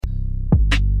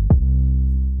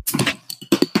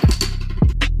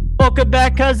Welcome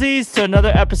back, Cuzzies, to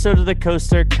another episode of the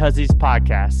Coaster Cuzzies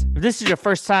podcast. If this is your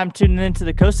first time tuning into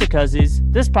the Coaster Cuzzies,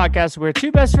 this podcast is where two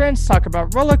best friends talk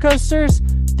about roller coasters,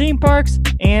 theme parks,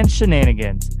 and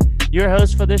shenanigans. Your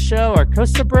hosts for this show are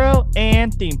Coaster Bro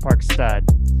and Theme Park Stud.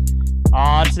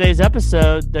 On today's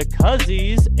episode, the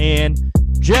Cuzzies and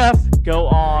Jeff go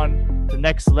on the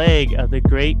next leg of the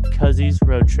Great Cuzzies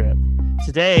road trip.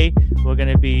 Today, we're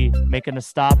going to be making a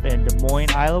stop in Des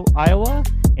Moines, Iowa,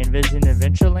 and visiting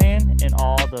Adventureland and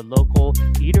all the local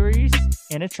eateries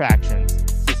and attractions.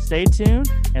 So stay tuned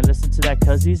and listen to that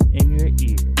Cuzzies in your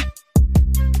ear.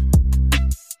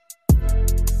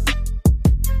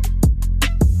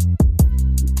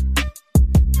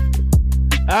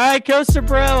 All right, Coaster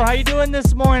Bro, how you doing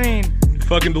this morning?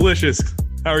 Fucking delicious.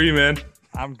 How are you, man?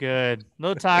 I'm good. A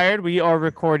little tired. We are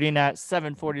recording at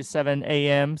 7:47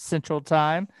 a.m. Central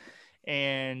Time,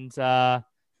 and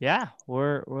yeah,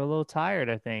 we're a little tired,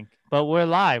 I think, but we're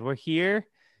live. We're here.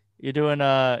 You're doing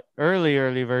a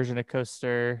early version of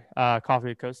Coaster Coffee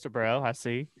with Coaster Bro. I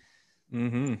see.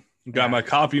 Got my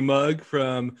coffee mug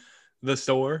from the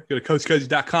store. Go to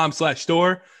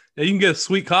coachcuzzies.com/store. Yeah, you can get a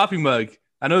sweet coffee mug.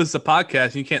 I know this is a podcast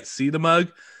and you can't see the mug,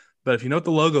 but if you know what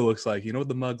the logo looks like, you know what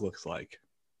the mug looks like.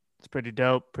 It's pretty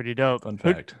dope. Pretty dope. Fun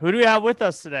fact. Who do we have with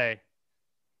us today?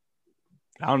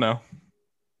 I don't know.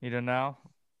 You don't know?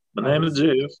 My name is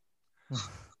Jeff.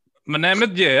 My name is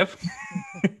Jeff.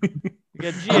 We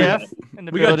got Jeff in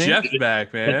the We building. got Jeff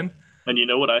back, man. And you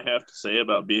know what I have to say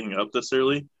about being up this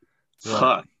early?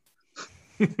 What?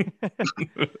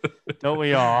 Don't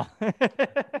we all?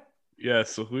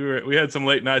 Yes, we had some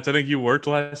late nights. I think you worked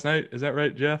last night. Is that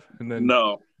right, Jeff? And then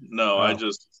No, I you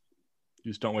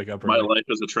just don't wake up my early. life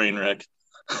is a train wreck.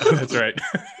 That's right.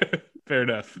 Fair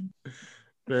enough.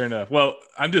 Well,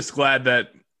 I'm just glad that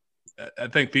I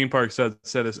think Theme Park said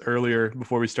this earlier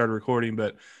before we started recording,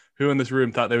 but who in this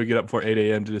room thought they would get up before 8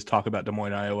 a.m. to just talk about Des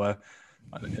Moines, Iowa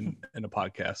in a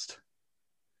podcast?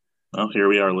 Well, here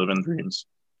we are living dreams.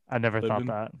 I never Living.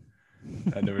 thought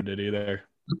that. I never did either.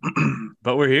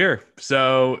 But we're here.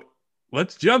 So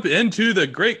let's jump into the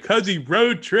Great Cuzzy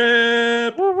road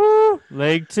trip. Woo-hoo.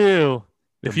 Leg 2.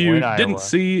 If Des you Moines, didn't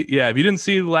Iowa.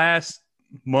 see last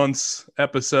month's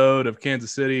episode of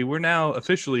Kansas City, we're now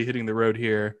officially hitting the road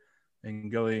here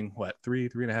and going, three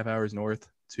and a half hours north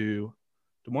to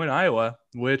Des Moines, Iowa,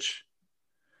 which,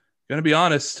 going to be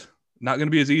honest, not going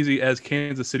to be as easy as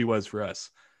Kansas City was for us.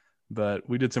 But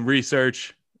we did some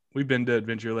research. We've been to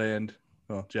Adventureland.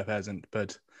 Well, Jeff hasn't,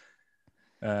 but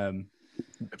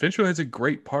Adventureland's a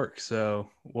great park,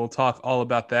 so we'll talk all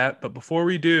about that. But before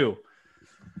we do,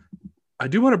 I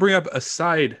do want to bring up a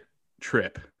side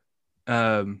trip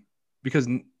because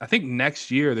I think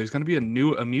next year there's going to be a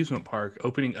new amusement park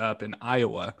opening up in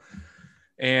Iowa.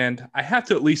 And I have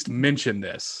to at least mention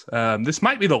this. This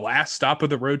might be the last stop of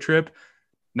the road trip,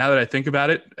 now that I think about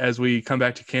it, as we come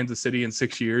back to Kansas City in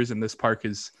 6 years and this park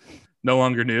is no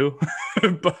longer new.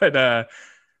 But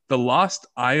the Lost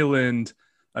Island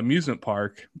amusement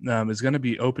park is going to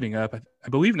be opening up, I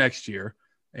believe, next year.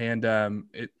 And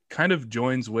it kind of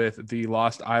joins with the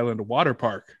Lost Island Water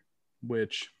Park,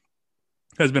 which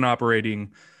has been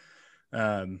operating,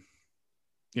 for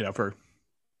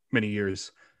many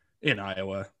years in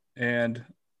Iowa. And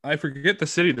I forget the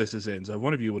city this is in, so if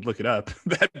one of you would look it up,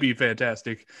 that'd be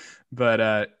fantastic.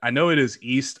 But I know it is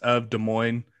east of Des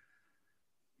Moines,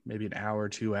 maybe an hour,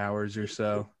 2 hours or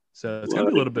so. So it's going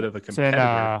to be a little bit of a It's in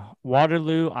competitor.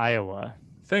 Waterloo, Iowa.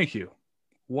 Thank you.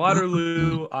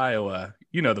 Waterloo, Iowa.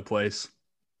 You know the place.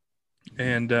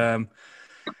 And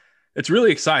it's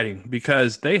really exciting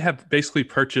because they have basically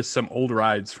purchased some old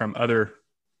rides from other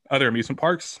amusement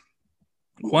parks.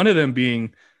 One of them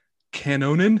being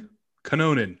Kanonen,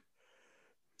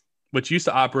 which used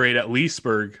to operate at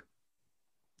Leesburg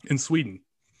in Sweden.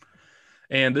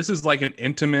 And this is like an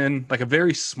Intamin, like a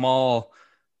very small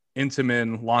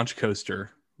Intamin launch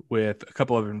coaster with a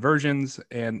couple of inversions.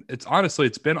 And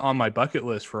it's been on my bucket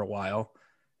list for a while.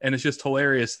 And it's just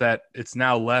hilarious that it's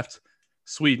now left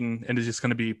Sweden and is just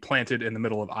going to be planted in the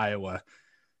middle of Iowa.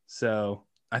 So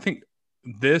I think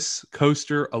this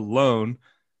coaster alone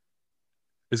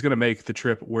is going to make the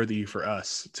trip worthy for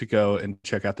us to go and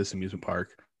check out this amusement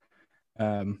park.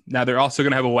 Now they're also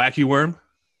going to have a Wacky Worm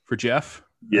for Jeff.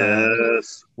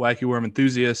 Yes. Wacky Worm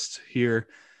enthusiast here.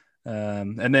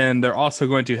 And then they're also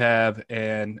going to have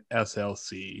an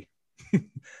SLC.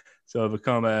 So a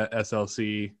Vekoma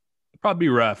SLC, probably be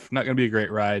rough, not going to be a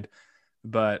great ride,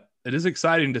 but it is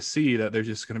exciting to see that there's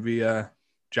just going to be a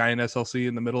giant SLC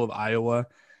in the middle of Iowa.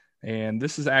 And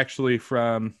this is actually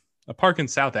from a park in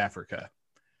South Africa.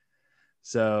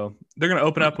 So they're going to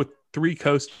open up with three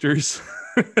coasters,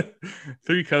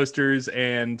 three coasters,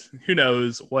 and who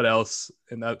knows what else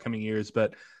in the upcoming years.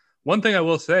 But one thing I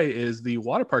will say is the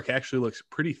water park actually looks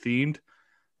pretty themed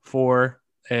for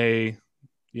a,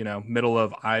 middle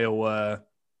of Iowa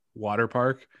water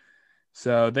park.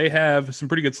 So they have some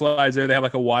pretty good slides there. They have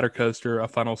like a water coaster, a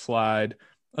funnel slide,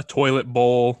 a toilet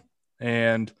bowl,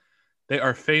 and they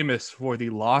are famous for the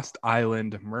Lost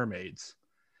Island mermaids,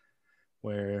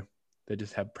 where they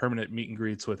just have permanent meet and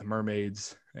greets with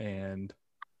mermaids, and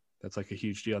that's like a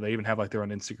huge deal. They even have like their own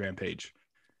Instagram page.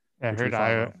 Yeah,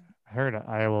 I heard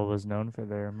Iowa was known for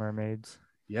their mermaids.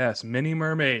 Yes, mini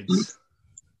mermaids.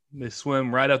 They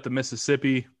swim right up the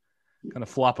Mississippi, kind of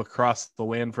flop across the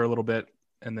land for a little bit,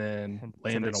 and then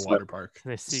land in a water park.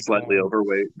 Slightly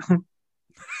overweight.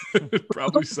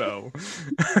 Probably so.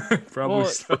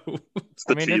 So.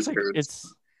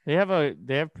 They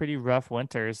have pretty rough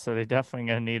winters, so they definitely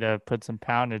gonna need to put some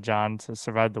poundage on to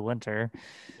survive the winter.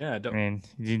 Yeah,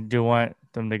 you do want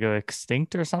them to go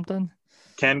extinct or something?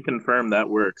 Can confirm that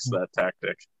works, that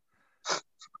tactic.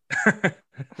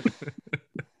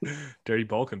 Dirty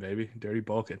Balkan, baby. Dirty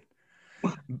Balkan.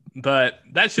 But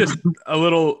that's just a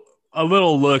little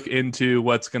look into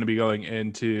what's going to be going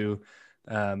into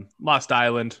Lost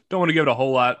Island. Don't want to give it a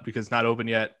whole lot because it's not open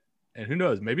yet. And who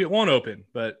knows, maybe it won't open,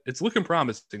 but it's looking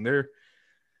promising.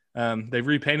 They've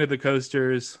repainted the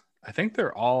coasters. I think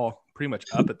they're all pretty much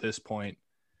up at this point.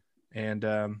 And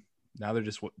now they're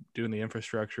just doing the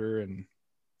infrastructure and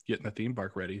getting the theme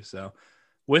park ready. So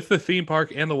with the theme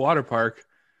park and the water park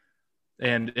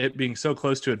and it being so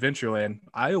close to Adventureland,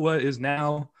 Iowa is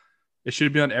now, it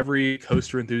should be on every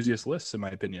coaster enthusiast list, in my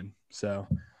opinion. So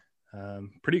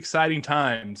pretty exciting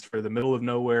times for the middle of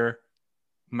nowhere,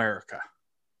 America.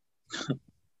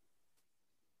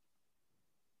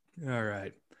 All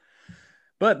right.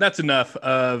 But that's enough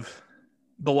of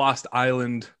the Lost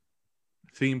Island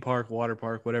theme park, water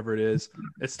park, whatever it is.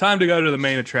 It's time to go to the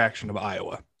main attraction of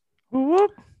Iowa.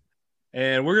 Whoop.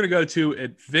 And we're going to go to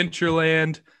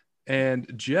Adventureland.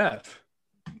 And Jeff,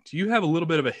 do you have a little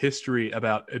bit of a history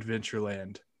about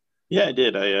Adventureland? Yeah, I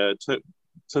did. I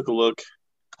took a look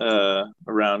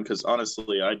around because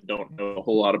honestly, I don't know a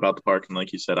whole lot about the park. And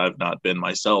like you said, I've not been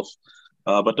myself,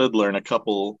 but did learn a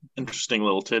couple interesting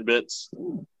little tidbits.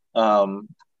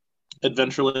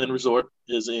 Adventureland Resort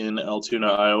is in Altoona,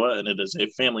 Iowa, and it is a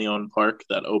family-owned park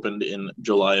that opened in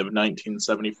July of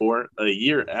 1974, a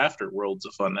year after Worlds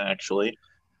of Fun, actually.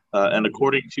 And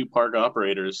according to park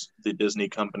operators, the Disney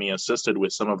company assisted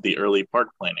with some of the early park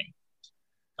planning.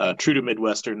 True to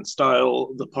Midwestern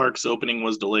style, the park's opening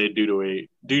was delayed due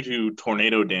to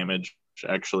tornado damage,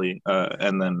 actually.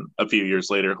 And then a few years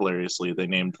later, hilariously, they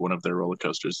named one of their roller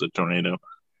coasters the Tornado,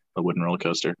 a wooden roller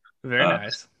coaster. Very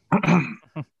nice.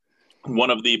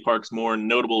 One of the park's more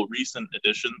notable recent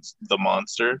additions, the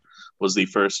Monster, was the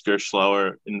first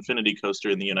Gerstlauer Infinity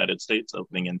coaster in the United States,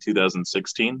 opening in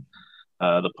 2016.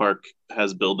 The park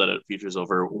has billed that it features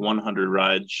over 100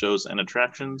 rides, shows, and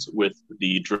attractions, with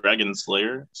the Dragon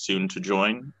Slayer soon to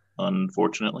join,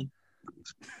 unfortunately.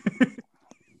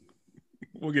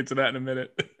 We'll get to that in a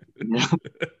minute.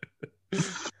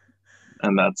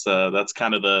 And that's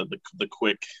kind of the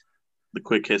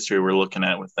quick history we're looking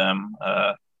at with them.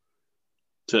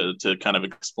 To kind of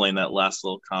explain that last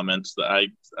little comment, that I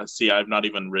see, I've not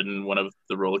even ridden one of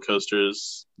the roller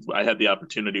coasters. I had the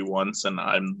opportunity once, and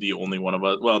I'm the only one of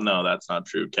us. Well, no, that's not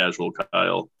true. Casual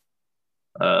Kyle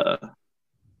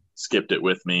skipped it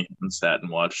with me and sat and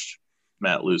watched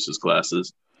Matt lose his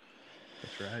glasses.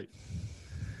 That's right.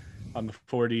 On the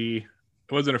 40, it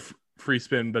wasn't a free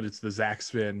spin, but it's the Zach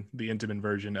spin, the Intamin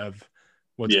version of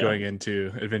what's going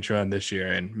into Adventureland this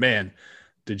year. And man,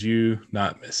 did you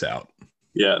not miss out?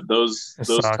 Yeah, those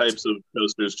types of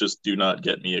coasters just do not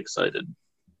get me excited.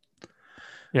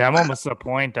 Yeah, I'm almost to the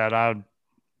point that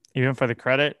even for the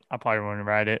credit, I probably wouldn't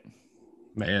ride it.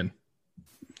 Man.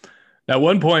 At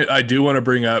one point, I do want to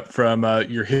bring up from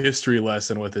your history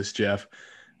lesson with us, Jeff,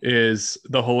 is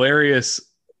the hilarious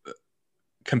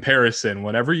comparison.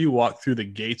 Whenever you walk through the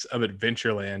gates of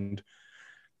Adventureland,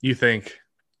 you think,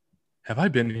 have I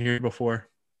been here before?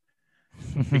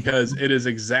 Because it is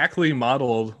exactly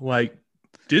modeled like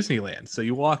Disneyland. So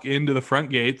you walk into the front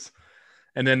gates,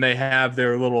 and then they have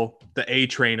the A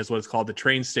train is what it's called, the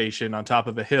train station on top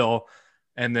of a hill.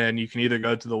 And then you can either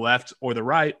go to the left or the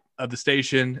right of the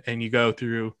station, and you go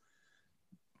through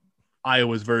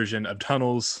Iowa's version of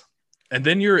tunnels. And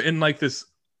then you're in like this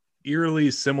eerily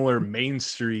similar Main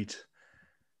Street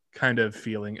kind of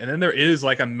feeling. And then there is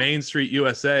like a Main Street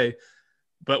USA,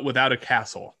 but without a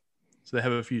castle. So they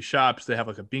have a few shops, they have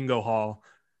like a bingo hall,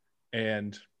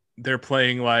 and they're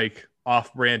playing like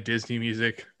off-brand Disney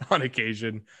music on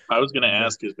occasion. I was gonna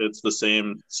ask if it's the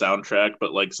same soundtrack,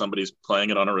 but like somebody's playing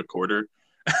it on a recorder.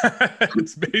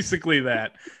 It's basically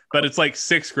that, but it's like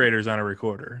sixth graders on a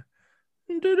recorder.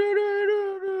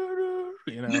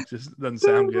 It just doesn't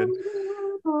sound good.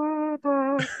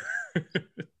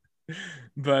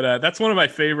 But that's one of my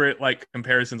favorite like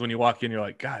comparisons. When you walk in, you're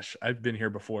like, gosh, I've been here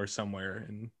before somewhere.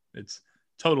 And it's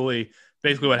totally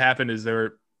basically what happened is there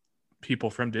were people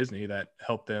from Disney that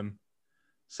helped them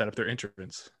set up their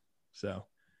entrance. So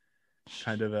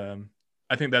kind of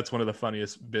I think that's one of the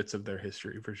funniest bits of their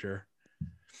history for sure.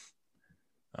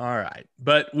 All right,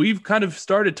 but we've kind of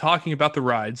started talking about the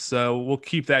rides, so we'll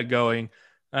keep that going.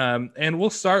 And we'll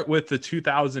start with the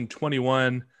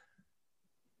 2021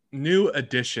 new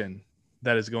addition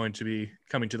that is going to be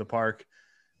coming to the park.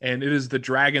 And it is the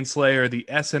Dragon Slayer, the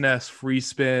SNS free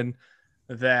spin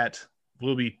that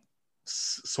will be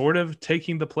sort of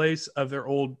taking the place of their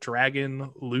old Dragon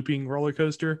looping roller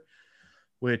coaster,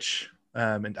 which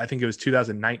and I think it was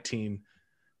 2019.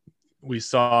 We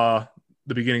saw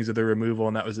the beginnings of the removal,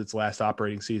 and that was its last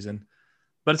operating season.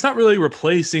 But it's not really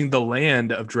replacing the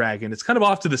land of Dragon. It's kind of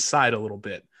off to the side a little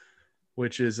bit,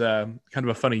 which is kind of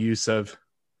a funny use of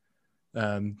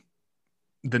the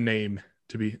name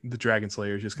to be the Dragon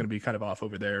Slayer is just going to be kind of off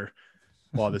over there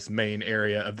while this main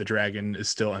area of the Dragon is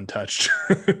still untouched.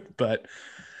 But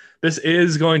this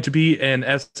is going to be an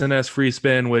SNS free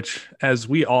spin, which, as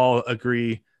we all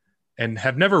agree and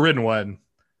have never ridden one,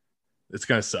 it's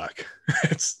going to suck.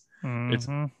 It's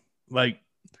like,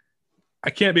 I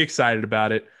can't be excited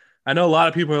about it. I know a lot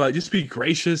of people are like, just be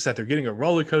gracious that they're getting a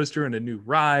roller coaster and a new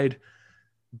ride.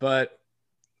 But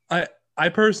I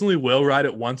personally will ride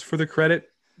it once for the credit,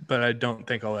 but I don't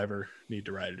think I'll ever need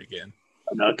to ride it again.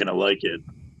 I'm not going to like it.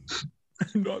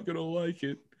 I'm not going to like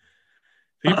it.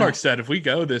 Theme Park said, if we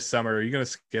go this summer, are you going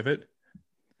to skip it?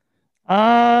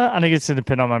 I think it's going to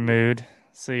depend on my mood.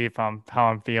 See if how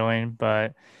I'm feeling,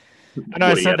 but I know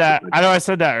I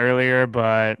said that earlier,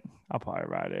 but I'll probably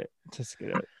ride it. Just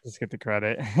get the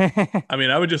credit. I mean,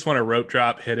 I would just want to rope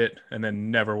drop, hit it, and then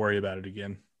never worry about it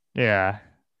again. Yeah.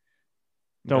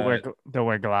 Don't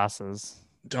wear glasses.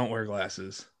 Don't wear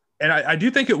glasses. And I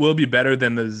do think it will be better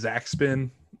than the Zack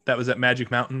spin that was at Magic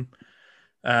Mountain.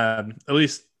 At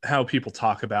least how people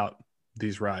talk about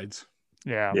these rides.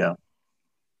 Yeah. Yeah.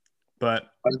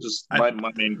 But my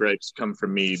main gripes come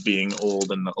from me being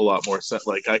old and a lot more set.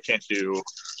 Like I can't do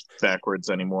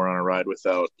backwards anymore on a ride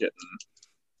without getting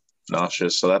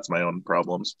nauseous. So that's my own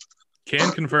problems.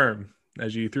 Can confirm,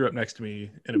 as you threw up next to me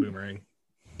in a boomerang.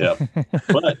 Yeah.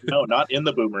 But no, not in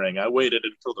the boomerang. I waited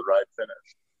until the ride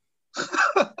finished.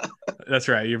 That's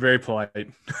right. You're very polite.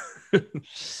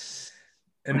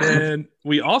 And then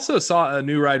we also saw a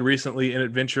new ride recently in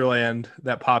Adventureland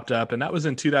that popped up, and that was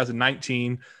in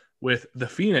 2019 with the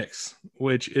Phoenix,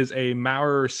 which is a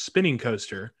Maurer spinning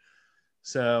coaster.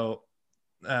 So,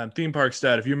 Theme Park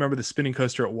Stud, if you remember the spinning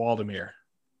coaster at Waldameer,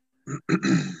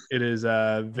 it is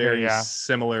a very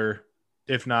similar,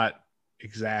 if not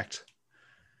exact,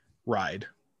 ride.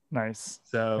 Nice.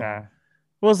 So, yeah,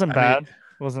 wasn't bad.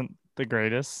 Wasn't the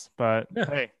greatest, but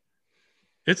hey,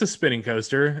 it's a spinning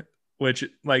coaster. Which,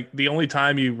 like, the only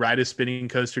time you ride a spinning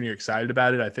coaster and you're excited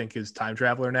about it, I think, is Time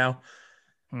Traveler now.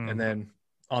 And then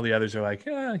all the others are like,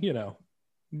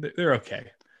 they're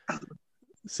okay.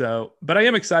 So, but I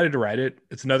am excited to ride it.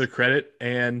 It's another credit,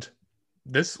 and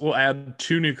this will add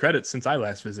 2 new credits since I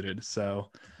last visited. So,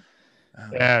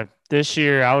 this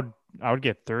year I would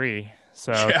get 3.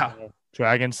 So,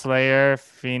 Dragon Slayer,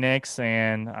 Phoenix,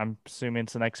 and I'm assuming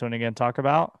it's the next one you're going to talk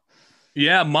about.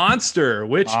 Yeah, Monster,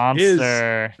 which is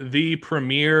the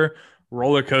premier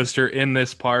roller coaster in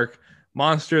this park.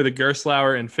 Monster, the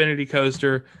Gerstlauer Infinity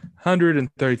Coaster,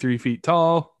 133 feet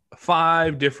tall,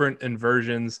 5 different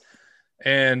inversions.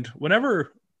 And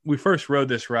whenever we first rode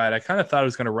this ride, I kind of thought it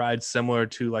was going to ride similar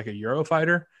to like a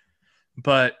Eurofighter,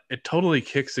 but it totally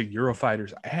kicks a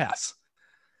Eurofighter's ass.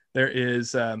 There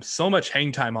is so much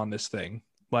hang time on this thing.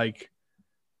 Like,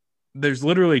 there's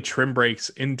literally trim breaks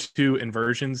into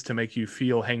inversions to make you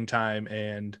feel hang time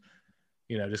and,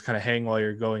 just kind of hang while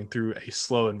you're going through a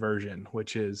slow inversion,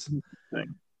 which is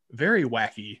very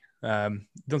wacky.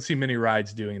 Don't see many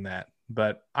rides doing that,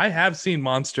 but I have seen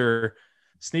Monster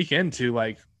sneak into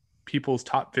like people's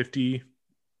top 50,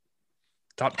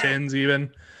 top 10s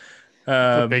even.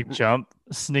 A big jump,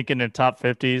 sneak into top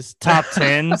 50s, top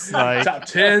 10s, like top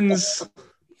 10s.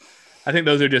 I think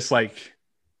those are just like,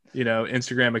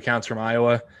 Instagram accounts from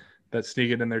Iowa that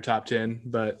sneak it in their top 10.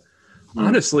 But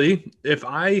honestly,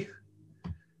 none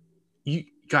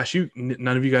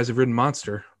of you guys have ridden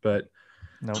Monster, but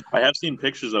nope. I have seen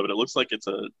pictures of it. It looks like it's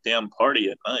a damn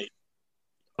party at night.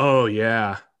 Oh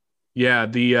yeah, yeah.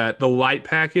 The light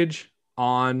package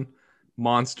on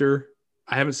Monster.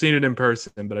 I haven't seen it in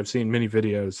person, but I've seen many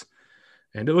videos,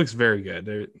 and it looks very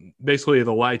good. Basically,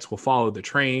 the lights will follow the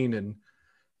train, and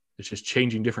it's just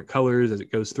changing different colors as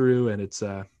it goes through, and it's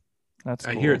That's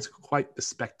I cool. hear it's quite the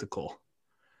spectacle,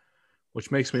 which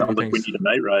makes me Sounds like think. we need a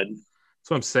night ride. That's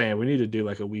what I'm saying. We need to do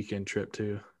like a weekend trip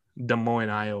to Des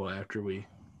Moines, Iowa after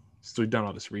since we've done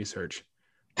all this research.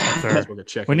 After, Might as well go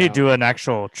check we it need out. to do an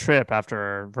actual trip after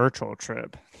our virtual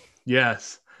trip.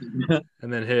 Yes.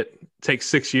 And then take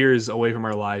 6 years away from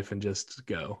our life and just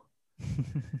go.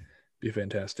 Be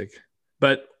fantastic.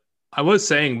 But I was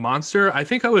saying Monster. I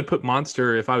think I would put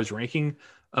Monster, if I was ranking,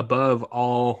 above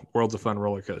all Worlds of Fun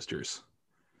roller coasters.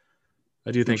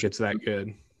 I do think it's that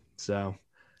good. So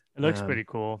It looks pretty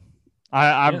cool.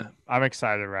 I'm yeah.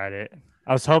 excited to ride it.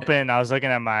 I was looking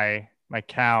at my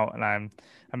count, and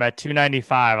I'm at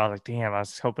 295. I was like, damn, I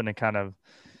was hoping to kind of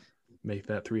make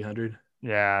that 300.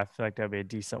 Yeah, I feel like that'd be a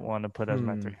decent one to put as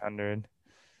my 300.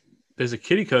 There's a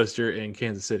kiddie coaster in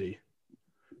Kansas City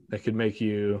that could make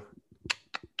you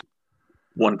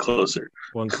one closer.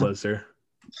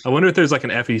 I wonder if there's like an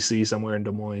FEC somewhere in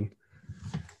Des Moines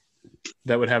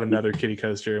that would have another kiddie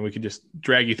coaster, and we could just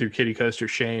drag you through kiddie coaster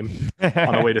shame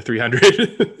on the way to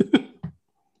 300.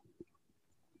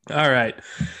 All right.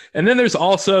 And then there's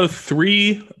also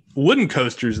 3 wooden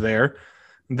coasters there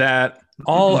that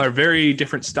all are very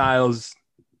different styles,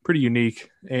 pretty unique.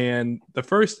 And the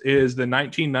first is the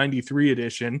 1993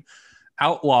 edition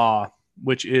Outlaw,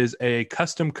 which is a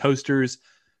Custom Coasters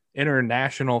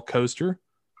International coaster.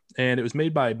 And it was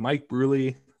made by Mike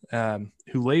Bruley,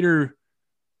 who later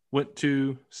went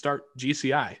to start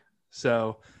GCI.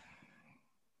 So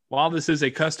while this is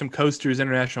a Custom Coasters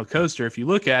International coaster, if you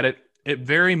look at it, it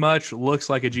very much looks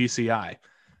like a GCI.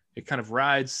 It kind of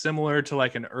rides similar to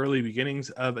like an early beginnings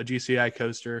of a GCI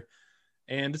coaster,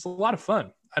 and it's a lot of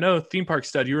fun. I know Theme Park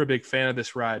Stud, you were a big fan of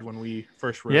this ride when we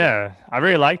first rode. Yeah, I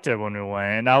really liked it when we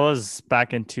went. That was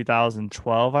back in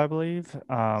 2012, I believe,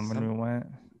 when we went.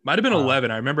 Might have been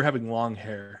 11. I remember having long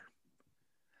hair.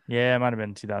 Yeah, it might have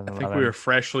been 2011. I think we were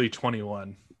freshly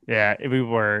 21. Yeah, we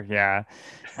were. Yeah.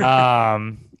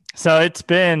 So it's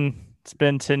been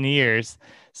 10 years.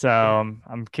 So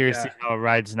I'm curious to see how it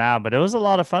rides now. But it was a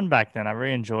lot of fun back then. I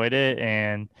really enjoyed it,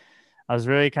 and I was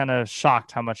really kind of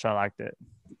shocked how much I liked it.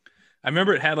 I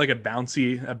remember it had like a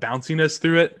bounciness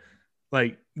through it.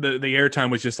 Like the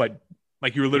airtime was just like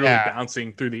you were literally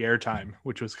bouncing through the airtime,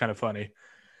 which was kind of funny.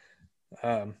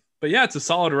 But yeah, it's a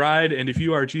solid ride. And if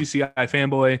you are a GCI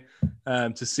fanboy,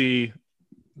 to see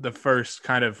the first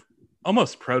kind of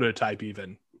almost prototype,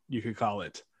 even you could call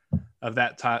it, of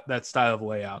that style of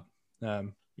layout,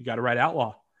 you got to ride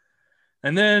Outlaw.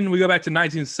 And then we go back to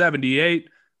 1978,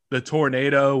 the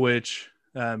Tornado, which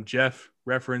Jeff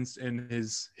referenced in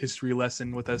his history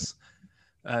lesson with us,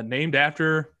 named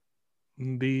after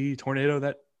the tornado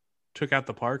that took out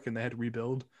the park and they had to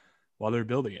rebuild while they were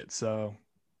building it. So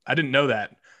I didn't know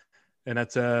that. And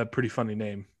that's a pretty funny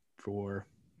name for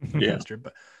a coaster.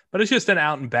 But it's just an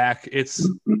out and back. It's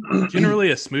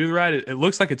generally a smooth ride. It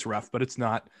looks like it's rough, but it's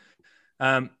not.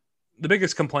 The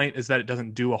biggest complaint is that it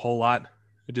doesn't do a whole lot.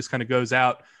 It just kind of goes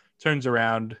out, turns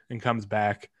around, and comes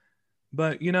back.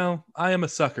 But, I am a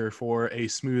sucker for a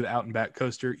smooth out and back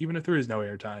coaster, even if there is no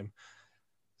airtime.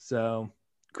 So,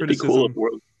 criticism. It'd be cool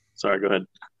if Sorry, go ahead.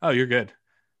 Oh, you're good.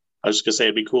 I was just going to say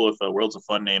it'd be cool if Worlds of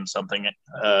Fun named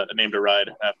a ride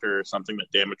after something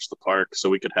that damaged the park, so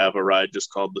we could have a ride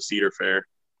just called the Cedar Fair.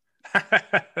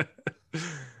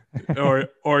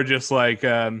 or just like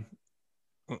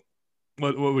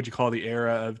what would you call the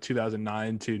era of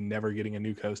 2009 to never getting a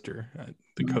new coaster,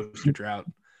 the coaster drought?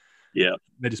 Yeah,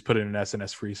 they just put it in an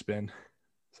SNS free spin,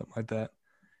 something like that.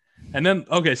 And then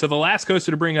so the last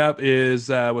coaster to bring up is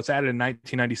what's added in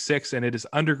 1996, and it is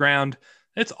Underground.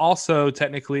 It's also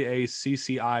technically a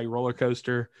CCI roller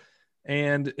coaster,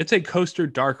 and it's a coaster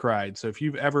dark ride. So if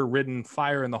you've ever ridden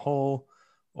Fire in the Hole,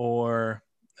 or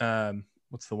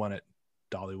what's the one at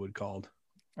Dollywood called?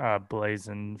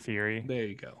 Blazing Fury. There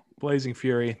you go. Blazing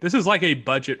Fury. This is like a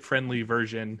budget-friendly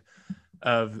version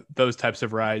of those types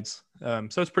of rides. So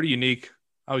it's pretty unique.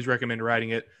 I always recommend riding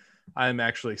it. I'm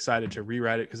actually excited to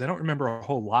rewrite it because I don't remember a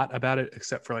whole lot about it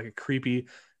except for like a creepy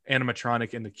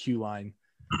animatronic in the queue line.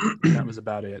 That was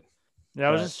about it. Yeah,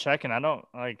 I was just checking.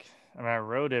 I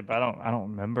rode it, but I don't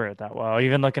remember it that well.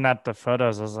 Even looking at the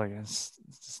photos, I was like, it's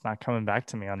just not coming back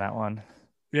to me on that one.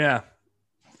 Yeah.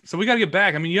 So we got to get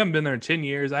back. I mean, you haven't been there in 10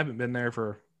 years. I haven't been there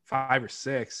for 5 or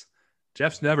 6.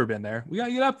 Jeff's never been there. We got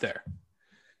to get up there.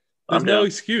 There's no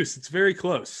excuse. It's very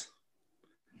close.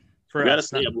 I gotta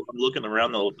say, I'm looking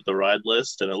around the ride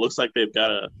list, and it looks like they've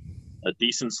got a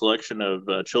decent selection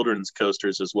of children's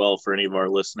coasters as well for any of our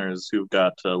listeners who've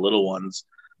got little ones.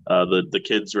 The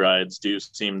kids' rides do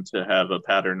seem to have a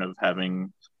pattern of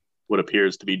having what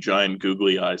appears to be giant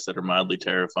googly eyes that are mildly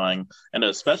terrifying. And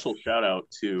a special shout out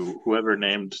to whoever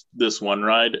named this one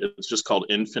ride. It's just called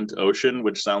Infant Ocean,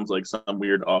 which sounds like some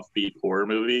weird offbeat horror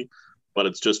movie, but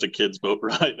it's just a kid's boat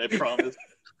ride, I promise.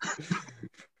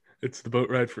 It's the boat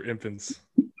ride for infants,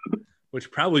 which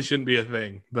probably shouldn't be a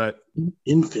thing, but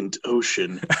Infant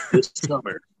Ocean this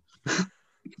summer.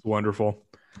 Wonderful.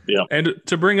 Yeah. And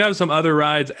to bring up some other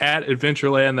rides at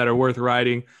Adventureland that are worth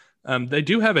riding, they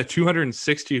do have a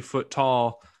 260-foot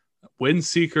tall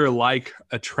Windseeker-like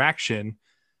attraction,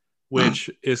 which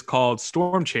is called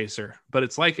Storm Chaser, but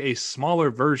it's like a smaller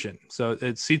version. So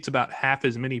it seats about half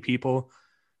as many people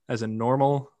as a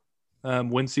normal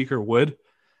Windseeker would.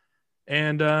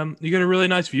 And you get a really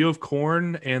nice view of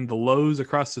Corn and the Lowe's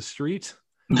across the street.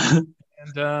 And,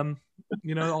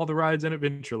 all the rides in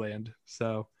Adventureland.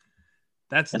 So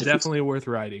that's definitely worth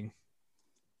riding.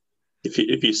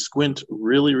 If you squint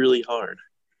really, really hard,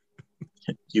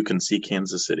 you can see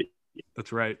Kansas City.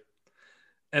 That's right.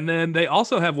 And then they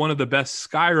also have one of the best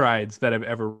sky rides that I've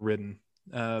ever ridden.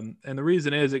 And the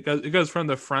reason is it goes from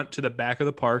the front to the back of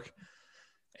the park.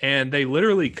 And they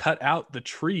literally cut out the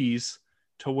trees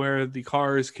to where the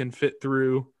cars can fit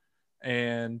through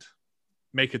and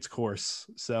make its course.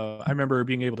 So I remember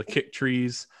being able to kick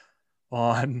trees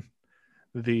on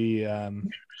the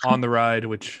ride,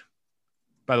 which,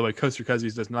 by the way, Coaster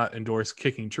Cousins does not endorse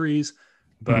kicking trees,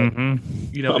 but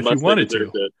if you wanted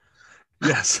to,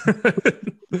 yes,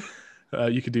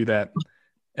 you could do that.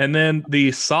 And then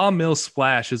the Sawmill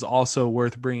Splash is also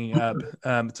worth bringing up.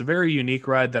 It's a very unique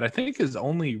ride that I think is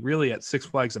only really at Six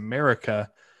Flags America.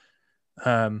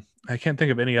 I can't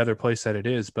think of any other place that it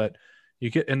is, but you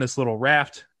get in this little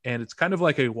raft, and it's kind of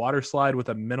like a water slide with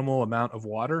a minimal amount of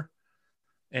water.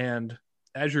 And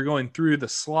as you're going through the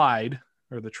slide,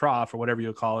 or the trough, or whatever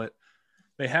you'll call it,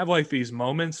 they have like these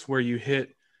moments where you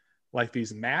hit like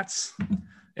these mats,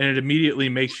 and it immediately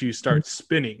makes you start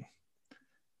spinning.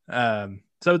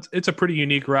 So it's a pretty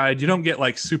unique ride. You don't get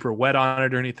like super wet on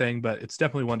it or anything, but it's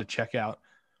definitely one to check out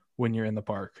when you're in the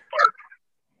park.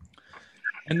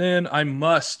 And then I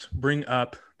must bring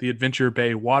up the Adventure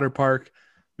Bay Water Park,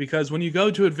 because when you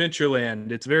go to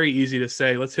Adventureland, it's very easy to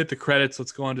say, let's hit the credits,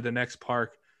 let's go on to the next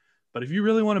park. But if you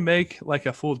really want to make like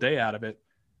a full day out of it,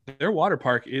 their water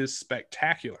park is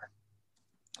spectacular.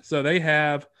 So they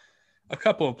have a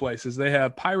couple of places. They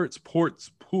have Pirates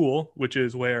Port's Pool, which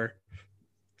is where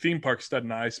Theme Park Stud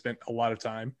and I spent a lot of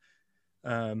time.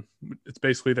 It's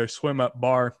basically their swim up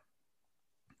bar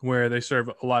where they serve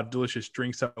a lot of delicious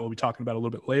drinks that we'll be talking about a little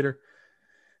bit later.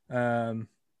 And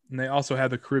they also have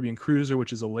the Caribbean Cruiser,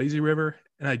 which is a lazy river.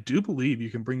 And I do believe you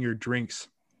can bring your drinks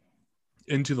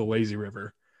into the lazy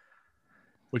river,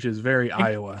 which is very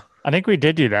Iowa. I think we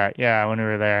did do that. Yeah. When we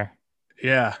were there.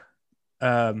 Yeah.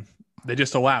 They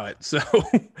just allow it. So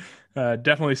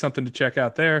definitely something to check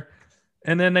out there.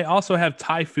 And then they also have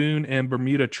Typhoon and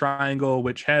Bermuda Triangle,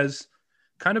 which has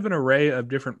kind of an array of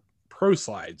different pro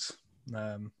slides,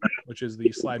 which is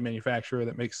the slide manufacturer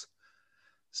that makes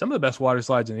some of the best water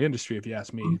slides in the industry, if you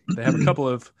ask me. They have a couple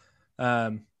of,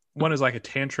 one is like a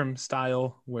tantrum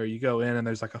style where you go in and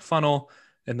there's like a funnel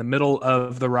in the middle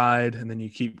of the ride, and then you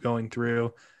keep going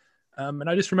through. And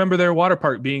I just remember their water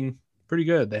park being pretty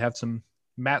good. They have some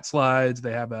mat slides.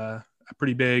 They have a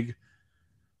pretty big,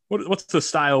 what's the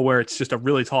style where it's just a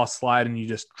really tall slide and you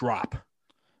just drop?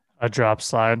 A drop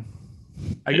slide.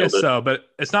 I guess so, but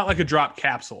it's not like a drop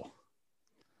capsule.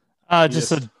 It's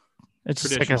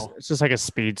just like a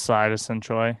speed slide,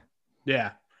 essentially.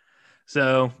 Yeah.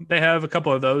 So they have a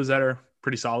couple of those that are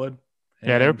pretty solid.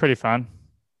 Yeah, they were pretty fun.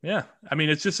 Yeah. I mean,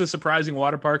 it's just a surprising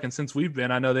water park. And since we've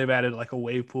been, I know they've added like a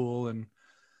wave pool and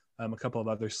a couple of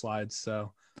other slides.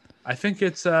 So I think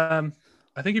it's, I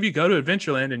think if you go to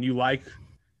Adventureland and you like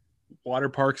water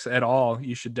parks at all,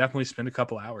 you should definitely spend a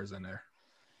couple hours in there.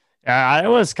 Yeah,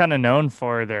 Iowa's kind of known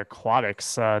for their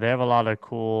aquatics. They have a lot of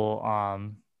cool,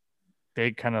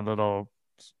 big kind of little,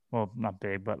 well, not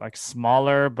big, but like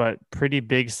smaller, but pretty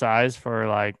big size for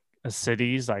like a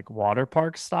city's like water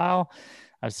park style.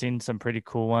 I've seen some pretty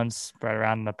cool ones spread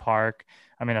around the park.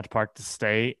 I mean, at the park, the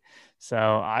state. So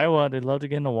Iowa, they love to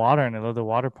get in the water and they love the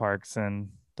water parks. And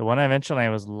the one eventually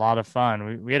was a lot of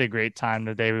fun. We had a great time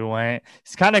the day we went.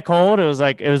 It's kind of cold. It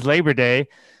was Labor Day,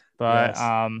 but yes.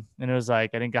 And it was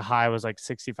like, I think the high was like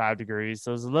 65 degrees.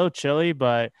 So it was a little chilly,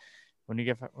 but when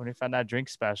you find that drink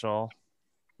special,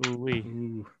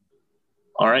 ooh-wee.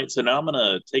 All right, so now I'm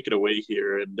gonna take it away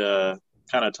here and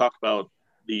kind of talk about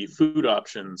the food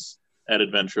options at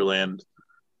Adventureland.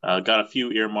 Got a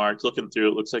few earmarked. Looking through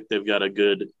it, looks like they've got a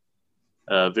good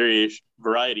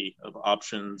variety of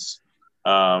options.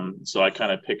 So I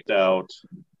kind of picked out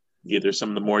either some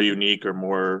of the more unique or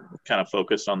more kind of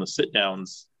focused on the sit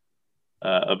downs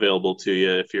available to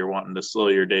you if you're wanting to slow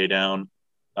your day down.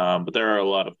 But there are a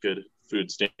lot of good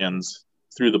food stands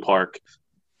through the park.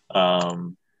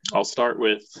 I'll start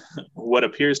with what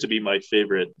appears to be my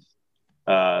favorite.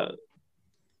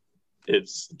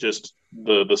 It's just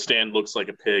the stand looks like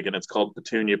a pig, and it's called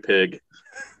Petunia Pig.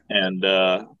 And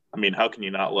I mean, how can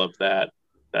you not love that?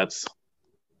 That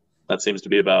seems to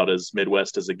be about as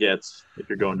Midwest as it gets if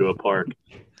you're going to a park.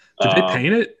 Did they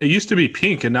paint it? It used to be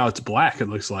pink, and now it's black, it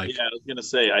looks like. Yeah, I was going to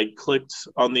say, I clicked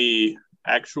on the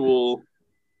actual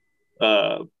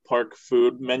park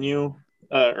food menu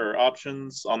or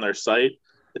options on their site.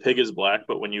 The pig is black,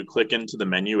 but when you click into the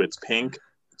menu, it's pink.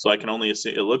 So I can only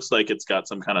assume it looks like it's got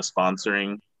some kind of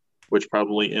sponsoring, which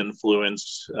probably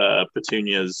influenced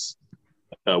Petunia's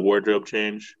wardrobe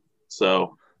change.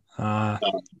 So,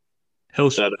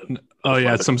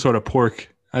 it's some sort of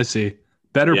pork. I see.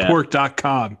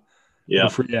 Betterpork.com. Yeah.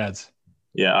 Free ads.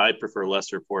 Yeah, I prefer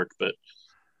lesser pork, but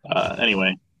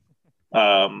anyway.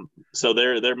 So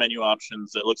their menu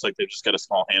options, it looks like they've just got a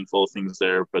small handful of things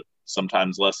there, but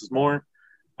sometimes less is more.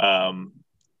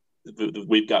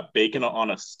 We've got bacon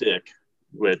on a stick,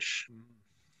 which,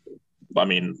 I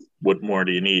mean, what more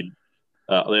do you need?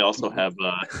 They also have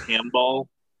ham ball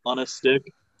on a stick.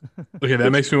 Okay,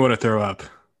 that makes me want to throw up.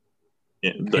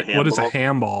 What is a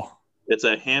ham ball? It's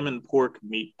a ham and pork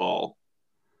meatball.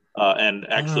 And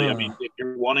actually, I mean, if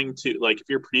you're wanting to, like, if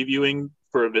you're previewing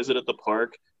for a visit at the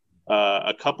park,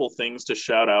 a couple things to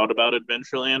shout out about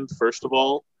Adventureland. First of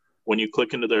all, when you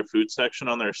click into their food section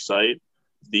on their site,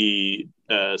 the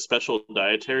special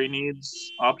dietary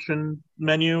needs option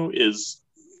menu is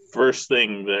first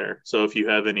thing there. So if you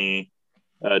have any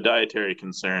dietary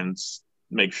concerns,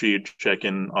 make sure you check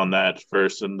in on that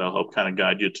first, and they'll help kind of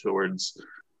guide you towards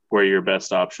where your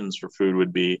best options for food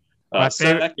would be.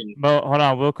 Hold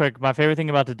on real quick. My favorite thing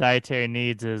about the dietary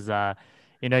needs is,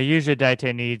 usually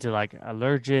dietary needs are like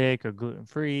allergic or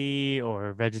gluten-free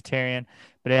or vegetarian,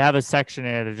 but they have a section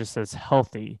there that just says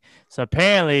healthy. So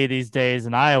apparently these days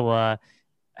in Iowa,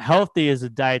 healthy is a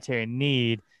dietary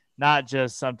need, not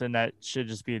just something that should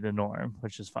just be the norm,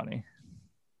 which is funny.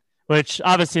 Which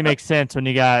obviously makes sense when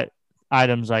you got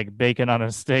items like bacon on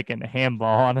a stick and a ham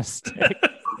ball on a stick.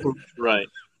 Right.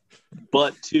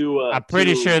 But I'm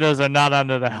pretty sure those are not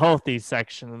under the healthy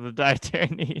section of the dietary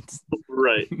needs.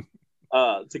 Right.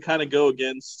 To kind of go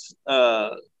against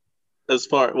not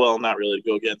really to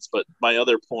go against, but my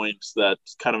other point that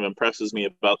kind of impresses me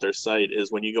about their site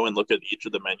is when you go and look at each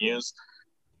of the menus,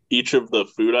 each of the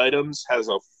food items has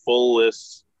a full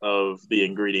list of the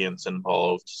ingredients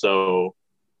involved. So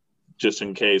just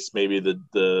in case maybe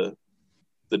the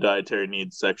dietary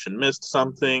needs section missed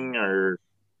something, or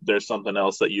there's something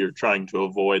else that you're trying to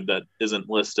avoid that isn't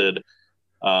listed,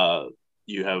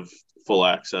 you have full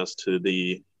access to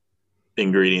the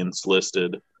ingredients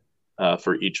listed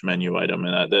for each menu item,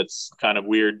 and that's kind of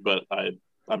weird, but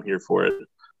I'm here for it.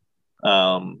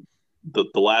 The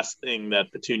last thing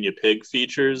that Petunia Pig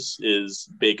features is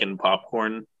bacon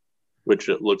popcorn, which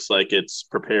it looks like it's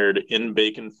prepared in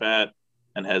bacon fat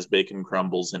and has bacon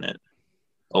crumbles in it,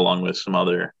 along with some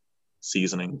other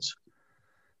seasonings.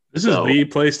 This is the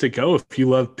place to go if you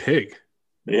love pig.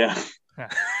 Yeah.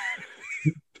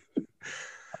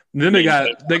 Then they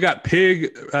got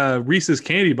pig Reese's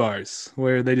candy bars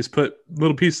where they just put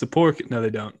little pieces of pork. No, they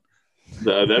don't.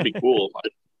 That'd be cool.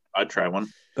 I'd try one.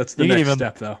 That's the next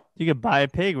step, though. You could buy a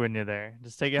pig when you're there.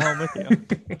 Just take it home with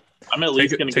you. I'm at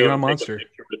least going to go take a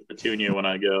picture with Petunia when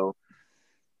I go,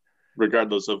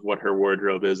 regardless of what her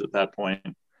wardrobe is at that point.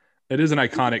 It is an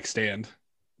iconic stand.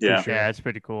 Yeah. Sure. Yeah, it's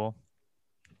pretty cool.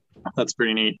 That's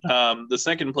pretty neat. The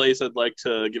second place I'd like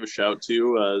to give a shout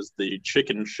to is the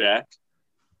Chicken Shack,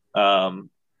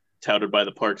 touted by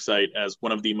the park site as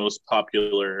one of the most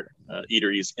popular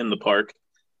eateries in the park,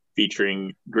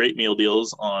 featuring great meal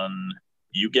deals on,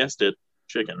 you guessed it,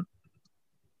 chicken.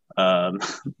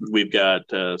 We've got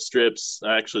strips.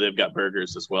 Actually, they've got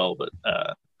burgers as well, but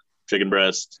chicken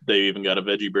breast. They even got a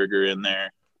veggie burger in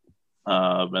there,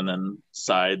 and then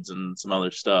sides and some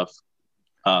other stuff.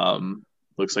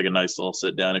 Looks like a nice little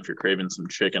sit down if you're craving some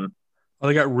chicken. Oh,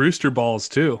 they got rooster balls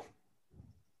too.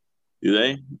 Do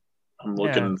they? I'm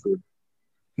looking for.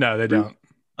 No, they don't.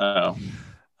 Oh.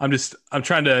 I'm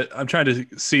trying to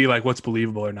see like what's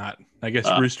believable or not. I guess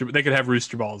they could have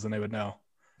rooster balls and they would know.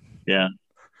 Yeah.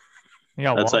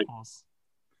 Yeah, that's waffles.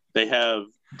 Like they have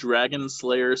Dragon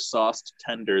Slayer sauced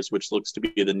tenders, which looks to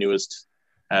be the newest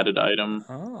added item.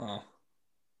 Oh.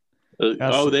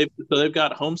 They've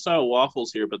got home style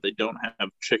waffles here, but they don't have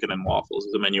chicken and waffles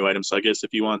as a menu item. So I guess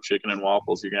if you want chicken and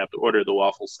waffles, you're gonna have to order the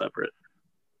waffles separate.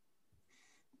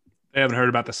 They haven't heard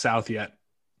about the South yet.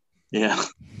 Yeah.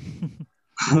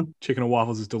 Chicken and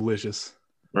waffles is delicious.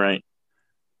 Right.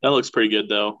 That looks pretty good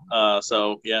though.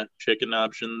 So yeah, chicken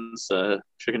options,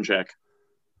 chicken check.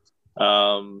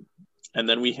 And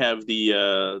then we have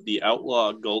the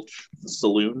Outlaw Gulch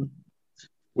Saloon,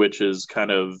 which is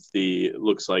kind of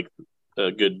looks like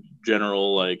a good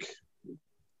general like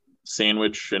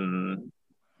sandwich and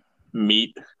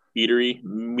meatery.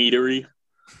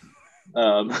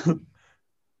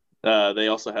 They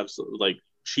also have like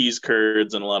cheese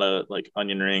curds and a lot of like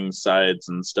onion rings, sides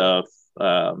and stuff.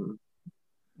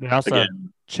 They also have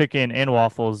chicken and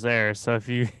waffles there. So if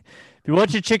you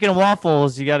want your chicken and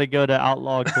waffles, you got to go to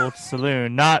Outlaw Gulch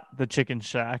Saloon, not the Chicken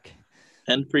Shack.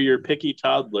 And for your picky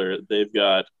toddler, they've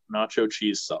got nacho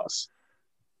cheese sauce.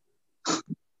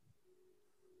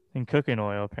 And cooking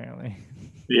oil, apparently.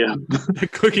 Yeah.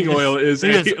 Cooking oil is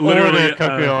literally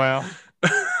cooking oil.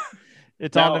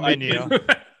 It's on the menu.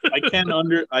 I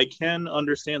can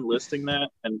understand listing that,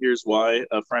 and here's why.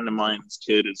 A friend of mine's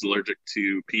kid is allergic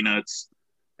to peanuts,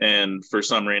 and for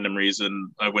some random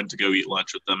reason, I went to go eat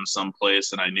lunch with them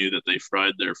someplace, and I knew that they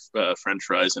fried their French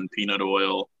fries in peanut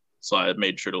oil, so I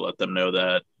made sure to let them know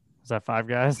that. Was that Five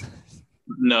Guys?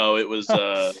 No, it was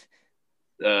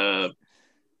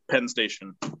Penn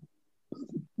Station.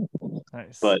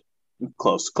 Nice, but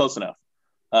close enough.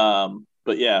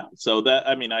 But yeah, so that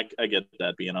I get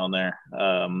that being on there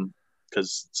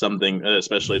because something,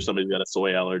 especially if somebody's got a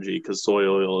soy allergy, because soy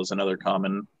oil is another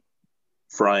common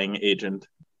frying agent.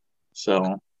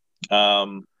 So,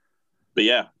 but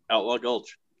yeah, Outlaw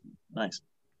Gulch, nice.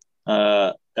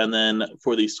 And then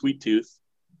for the Sweet Tooth,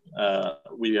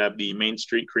 we have the Main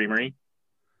Street Creamery,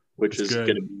 which is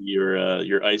going to be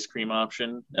your ice cream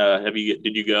option.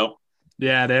 Did you go?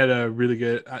 Yeah, they had a really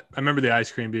good. I remember the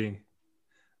ice cream being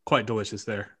quite delicious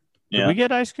there. Did we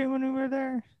get ice cream when we were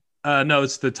there? No,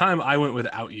 it's the time I went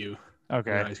without you.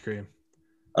 Okay. Ice cream.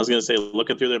 I was gonna say,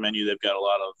 looking through their menu, they've got a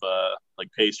lot of like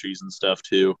pastries and stuff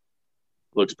too.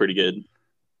 Looks pretty good.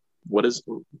 What is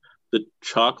the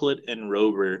chocolate and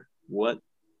rover? What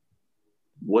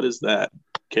is that?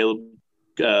 Caleb,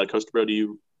 Coaster Bro, do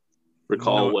you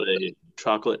recall what a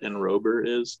chocolate and rover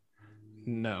is?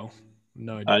 No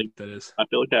idea what that is. I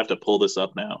feel like I have to pull this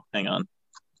up now. Hang on.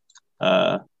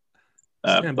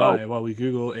 Stand by while we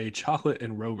Google a chocolate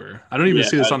and rover. I don't even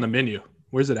see this on the menu.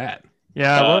 Where's it at?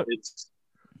 Yeah,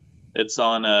 it's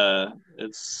on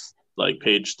it's like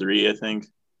page 3, I think.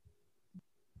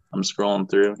 I'm scrolling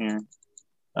through here.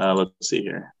 Let's see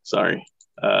here. Sorry.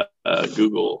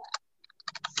 Google.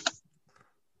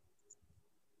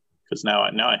 Because now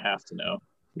I have to know.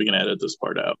 We can edit this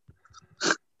part out.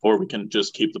 Or we can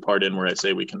just keep the part in where I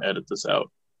say we can edit this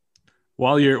out.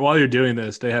 While you're doing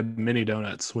this, they have mini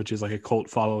donuts, which is like a cult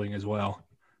following as well.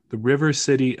 The River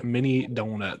City mini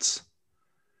donuts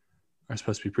are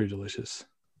supposed to be pretty delicious.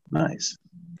 Nice.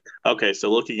 Okay,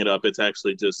 so looking it up, it's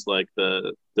actually just like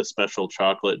the special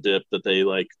chocolate dip that they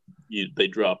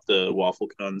drop the waffle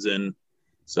cones in,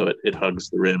 so it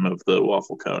hugs the rim of the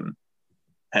waffle cone.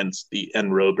 Hence the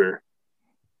Enrober.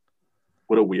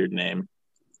 What a weird name.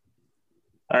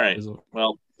 All right.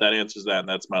 Well, that answers that, and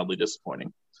that's mildly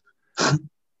disappointing.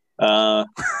 But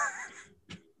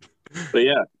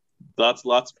yeah, lots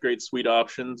of great sweet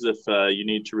options if you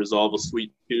need to resolve a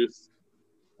sweet tooth.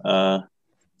 Yeah,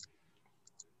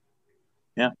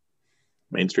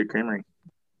 Main Street Creamery.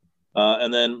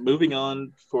 And then moving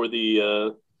on for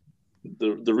the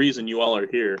reason you all are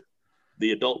here,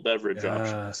 the adult beverage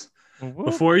option.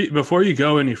 Before you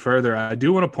go any further, I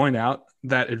do want to point out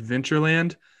that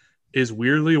Adventureland is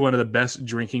weirdly one of the best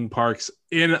drinking parks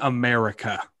in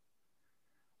America.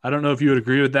 I don't know if you would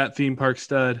agree with that, theme park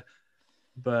stud,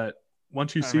 but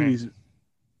once you see these,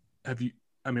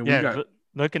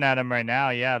 looking at them right now,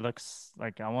 yeah, it looks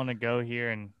like I want to go here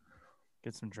and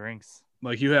get some drinks.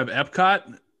 Like you have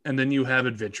Epcot and then you have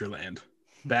Adventureland.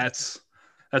 That's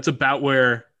about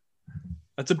where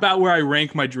I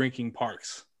rank my drinking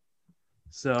parks.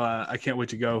 So I can't wait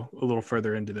to go a little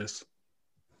further into this.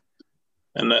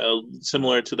 And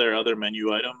similar to their other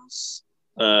menu items,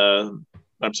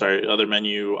 other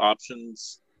menu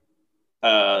options.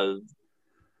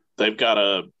 They've got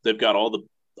all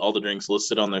the drinks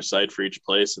listed on their site for each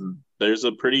place, and there's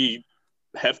a pretty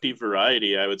hefty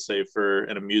variety, I would say, for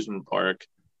an amusement park.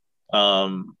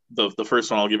 The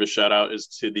first one I'll give a shout out is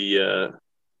to the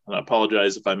I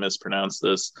apologize if I mispronounce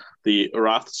this, the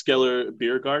Rothskeller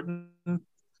Beer Garden.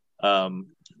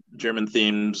 German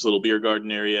themed little beer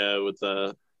garden area with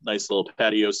a nice little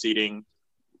patio seating.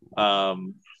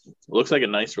 Looks like a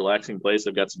nice relaxing place.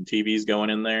 I've got some TVs going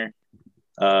in there.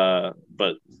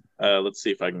 But let's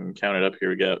see if I can count it up. Here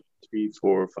we go. 3,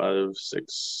 4, 5,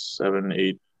 6, 7,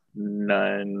 8,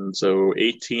 9. So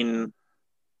 18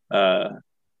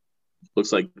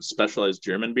 looks like specialized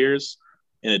German beers,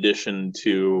 in addition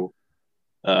to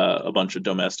a bunch of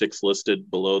domestics listed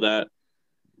below that,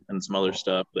 and some other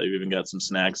stuff. They've even got some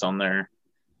snacks on there.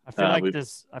 I feel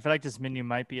like this menu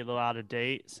might be a little out of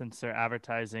date since they're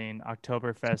advertising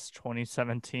Oktoberfest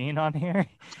 2017 on here.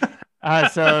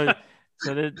 So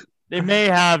they may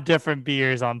have different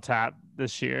beers on tap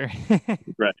this year.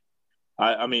 Right.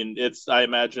 I mean, I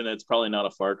imagine it's probably not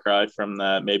a far cry from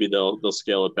that. Maybe they'll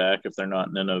scale it back if they're not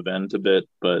in an event a bit,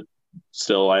 but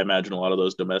still, I imagine a lot of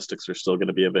those domestics are still going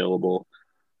to be available.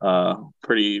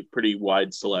 Pretty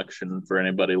wide selection for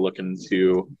anybody looking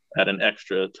to add an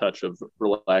extra touch of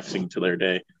relaxing to their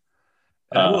day.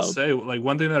 And I will say, like,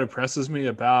 one thing that impresses me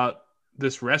about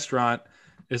this restaurant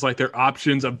is like their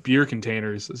options of beer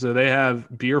containers. So they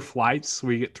have beer flights.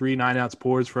 We get 3 9-ounce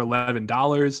pours for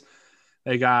 $11.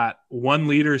 They got 1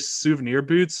 liter souvenir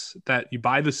boots that you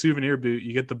buy the souvenir boot,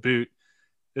 you get the boot.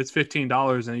 It's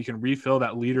 $15, and you can refill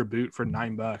that liter boot for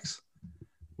 $9,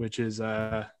 which is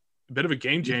a bit of a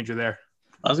game changer there.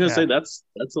 I was gonna say that's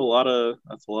a lot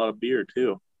of beer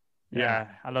too. Yeah,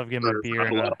 I love getting my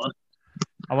beer.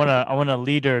 I want a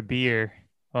liter beer.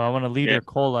 Well, I want a liter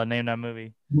cola. Name that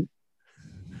movie.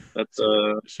 That's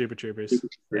Super Troopers.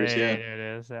 Yeah, it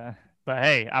is. Yeah, but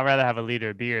hey, I'd rather have a liter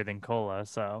of beer than cola.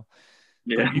 So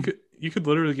yeah, you could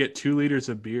literally get 2 liters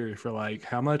of beer for like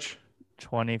how much?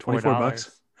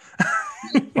 $24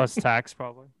 plus tax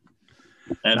probably.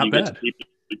 And Not you bad.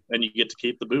 get to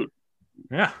keep the boot.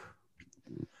 Yeah.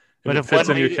 But if it fits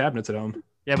in your cabinets at home.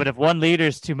 Yeah, but if 1 liter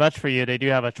is too much for you, they do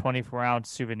have a 24-ounce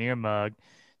souvenir mug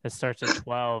that starts at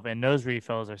 $12, and those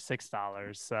refills are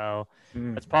 $6. So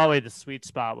that's probably the sweet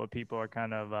spot what people are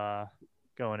kind of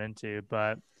going into.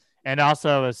 And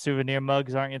also, as souvenir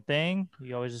mugs aren't your thing,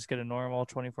 you always just get a normal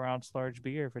 24-ounce large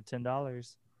beer for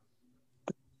 $10.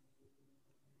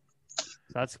 So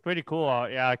that's pretty cool.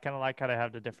 Yeah, I kind of like how they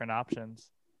have the different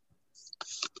options.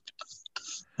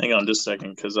 Hang on just a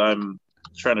second, because I'm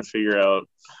trying to figure out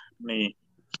me.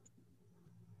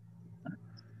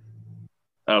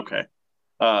 Okay.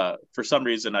 For some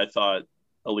reason, I thought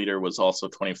a liter was also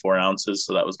 24 ounces,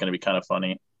 so that was going to be kind of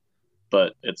funny.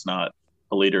 But it's not.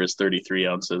 A liter is 33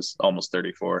 ounces, almost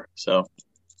 34. So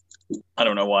I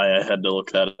don't know why I had to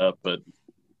look that up, but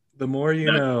the more you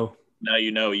know. Now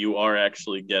you know you are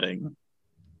actually getting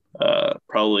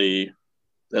probably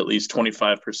at least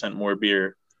 25% more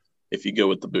beer if you go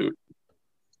with the boot.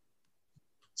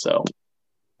 So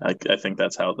I think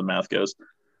that's how the math goes.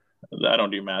 I don't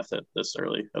do math at this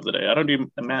early of the day. I don't do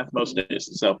math most days.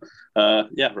 So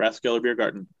Rothskeller Beer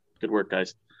Garden. Good work,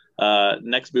 guys.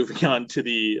 Next, moving on to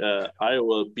the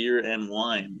Iowa Beer and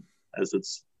Wine, as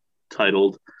it's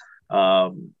titled.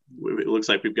 It looks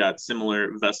like we've got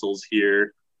similar vessels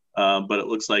here, but it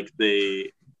looks like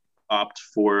they opt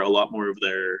for a lot more of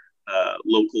their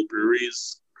local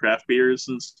breweries, craft beers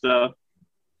and stuff.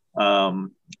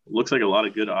 Looks like a lot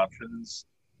of good options,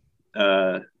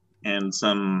 and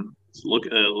some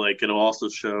like it'll also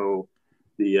show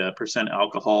the percent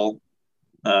alcohol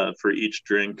for each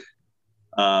drink.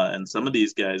 And some of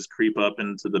these guys creep up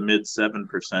into the mid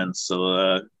 7%.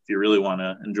 So if you really want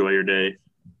to enjoy your day,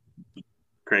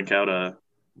 crank out a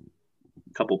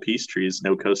couple Peace Trees,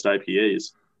 No Coast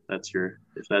IPAs.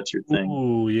 If that's your thing.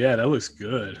 Oh yeah, that looks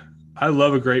good. I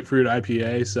love a grapefruit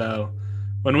IPA. So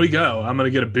when we go, I'm gonna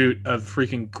get a boot of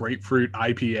freaking grapefruit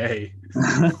IPA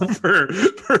for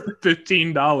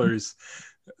 $15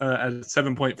 at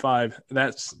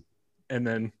 7.5. And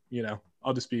then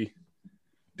I'll just be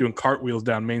doing cartwheels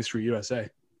down Main Street, USA.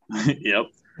 Yep.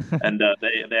 And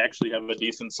they actually have a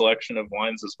decent selection of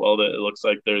wines as well. That it looks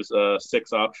like there's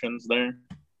 6 options there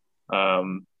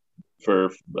for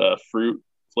fruit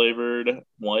flavored,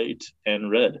 white, and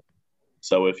red.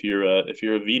 So if you're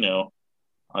a vino,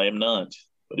 I am not,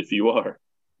 but if you are,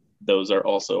 those are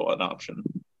also an option.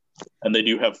 And they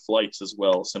do have flights as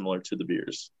well, similar to the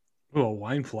beers. Oh, a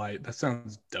wine flight. That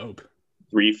sounds dope.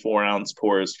 3 4-ounce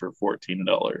pours for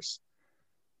 $14.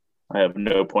 I have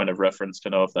no point of reference to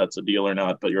know if that's a deal or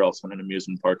not, but you're also in an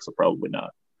amusement park, so probably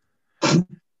not. And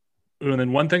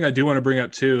then one thing I do want to bring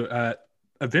up too,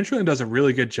 Adventureland does a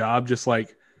really good job just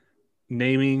like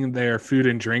naming their food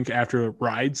and drink after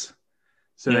rides.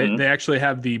 So they actually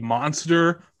have the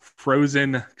Monster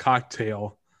Frozen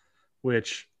Cocktail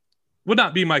which would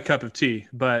not be my cup of tea,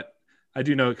 but I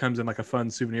do know it comes in like a fun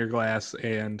souvenir glass,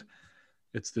 and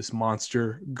it's this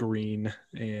monster green,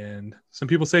 and some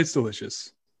people say it's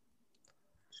delicious.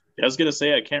 I was gonna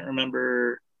say I can't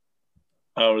remember.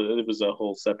 Oh, it was a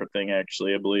whole separate thing,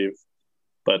 actually, I believe.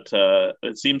 But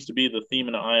it seems to be the theme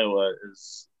in Iowa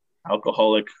is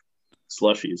alcoholic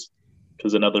slushies,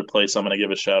 because another place I'm going to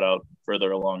give a shout out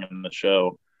further along in the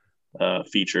show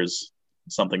features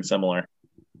something similar.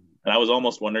 And I was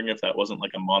almost wondering if that wasn't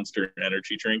like a Monster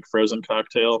energy drink frozen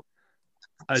cocktail.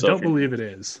 I don't believe it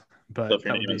is, but so if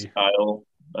your name is Kyle,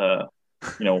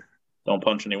 don't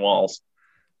punch any walls.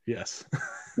 Yes.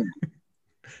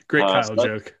 Great Kyle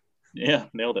joke. Yeah,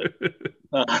 nailed it.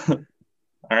 All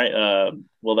right.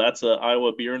 Well, that's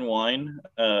Iowa Beer and Wine.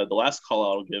 The last call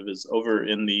I'll give is over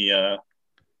in the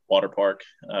water park,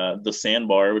 the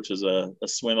Sandbar, which is a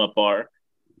swim-up bar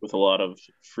with a lot of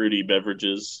fruity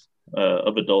beverages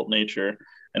of adult nature.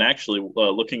 And actually,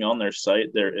 looking on their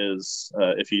site, there is,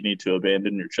 if you need to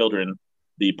abandon your children,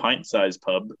 the Pint Size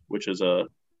Pub, which is a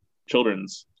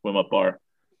children's swim-up bar,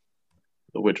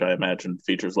 which I imagine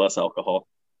features less alcohol.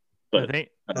 But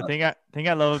the thing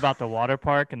I love about the water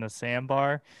park and the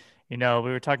Sandbar, we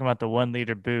were talking about the 1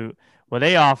 liter boot. Well,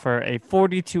 they offer a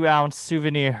 42-ounce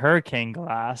souvenir hurricane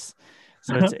glass.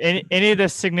 So it's any of the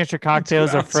signature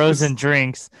cocktails or frozen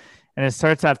drinks, and it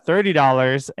starts at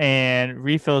 $30 and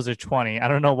refills are $20. I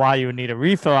don't know why you would need a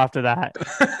refill after that.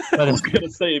 But I was gonna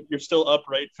say, if you're still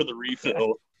upright for the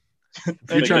refill. If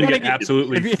you're trying to get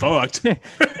absolutely fucked.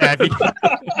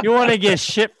 If you want to get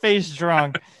shit-faced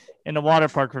drunk in the water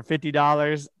park for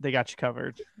 $50, they got you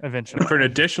covered eventually. For an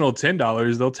additional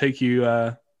 $10, they'll take you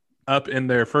up in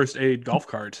their first aid golf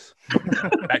carts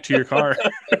back to your car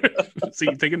so you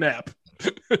can take a nap.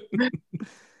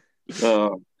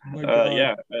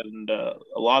 Yeah, and a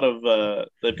lot of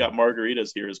they've got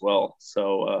margaritas here as well.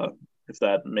 So if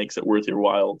that makes it worth your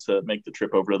while to make the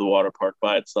trip over to the water park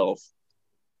by itself,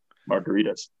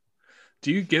 margaritas.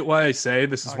 Do you get why I say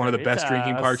this is one of the best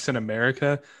drinking parks in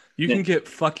America? You can get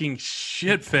fucking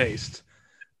shit-faced,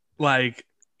 like,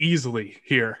 easily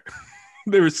here.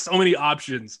 There were so many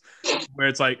options where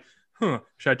it's like,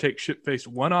 should I take shit-faced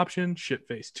 1 option,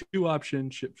 shit-faced 2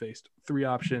 option, shit-faced 3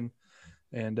 option?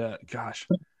 And, gosh.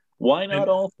 Why not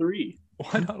all 3?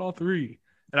 Why not all 3?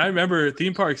 And I remember at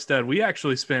Theme Park Stud, we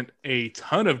actually spent a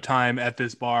ton of time at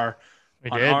this bar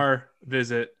our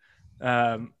visit.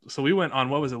 So we went on,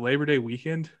 what was it, Labor Day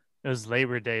weekend? It was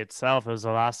Labor Day itself. It was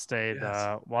the last day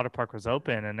the water park was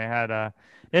open, and they had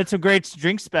some great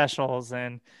drink specials,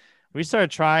 and we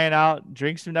started trying out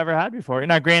drinks we've never had before.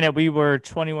 Now, granted, we were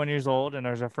 21 years old, and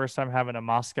it was our first time having a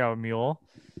Moscow Mule.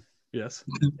 Yes.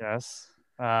 Yes.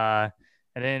 And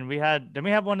then we had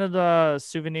one of the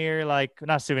souvenir, like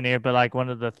not souvenir, but like one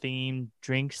of the themed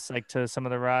drinks, like to some of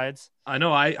the rides. I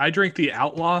know. I drink the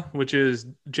Outlaw, which is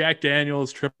Jack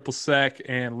Daniels, triple sec,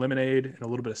 and lemonade, and a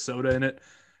little bit of soda in it.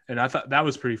 And I thought that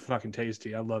was pretty fucking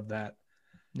tasty. I love that.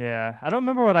 Yeah, I don't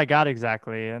remember what I got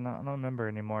exactly, and I don't remember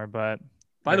anymore. But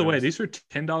by the way, these were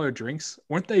 $10 drinks,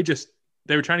 weren't they?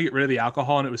 They were trying to get rid of the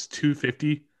alcohol, and it was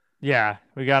 $2.50. Yeah,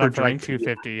 we got them for like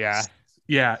 $2.50. Yeah.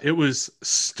 Yeah, it was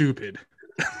stupid.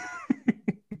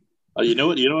 You know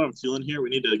what I'm feeling here? We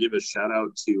need to give a shout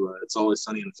out to It's Always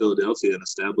Sunny in Philadelphia and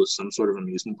establish some sort of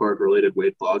amusement park related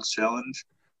weight blocks challenge.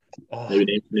 Oh.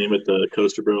 Maybe name it the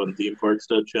Coaster Bro and Theme Park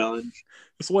Stud Challenge.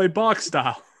 It's Wade box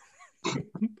style.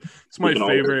 It's my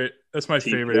favorite. That's my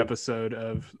favorite episode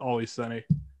of Always Sunny.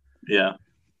 Yeah,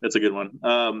 that's a good one.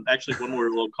 Actually, one more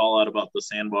little call out about the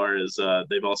Sandbar is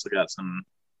they've also got some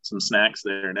snacks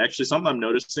there, and actually something I'm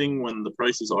noticing when the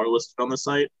prices are listed on the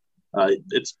site,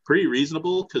 it's pretty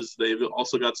reasonable because they've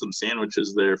also got some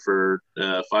sandwiches there for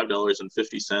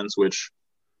 $5.50, which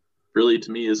really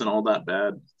to me isn't all that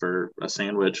bad for a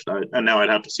sandwich. And now I'd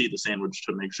have to see the sandwich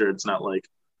to make sure it's not like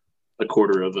a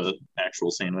quarter of an actual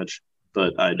sandwich,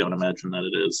 but I don't imagine that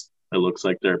it is. It looks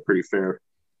like they're a pretty fair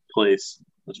place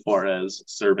as far as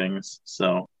servings.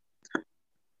 So,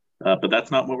 but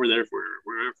that's not what we're there for.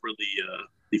 We're there for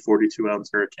the 42-ounce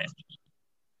Hurricane.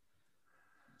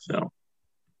 So,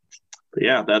 but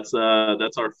yeah, that's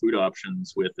our food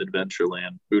options with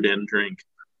Adventureland, food and drink.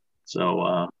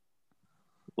 So,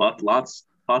 lots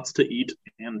to eat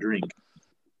and drink.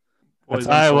 That's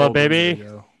Iowa, baby.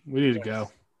 We need to go.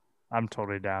 I'm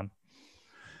totally down.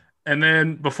 And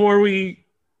then before we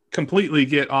completely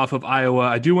get off of Iowa,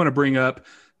 I do want to bring up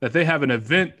that they have an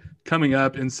event coming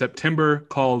up in September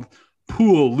called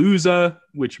Poolooza,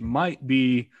 which might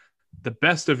be the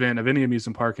best event of any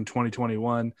amusement park in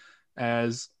 2021,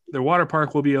 as their water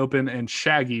park will be open and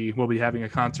Shaggy will be having a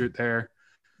concert there.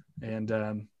 And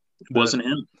it wasn't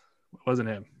him. It wasn't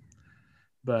him.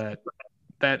 But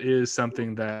that is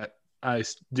something that I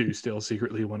do still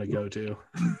secretly want to go to.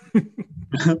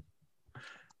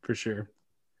 For sure.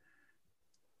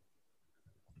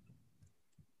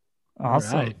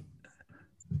 Awesome. All right.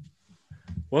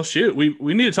 Well, shoot, we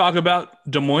need to talk about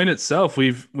Des Moines itself.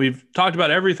 We've talked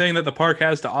about everything that the park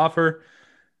has to offer,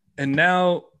 and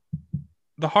now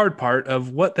the hard part of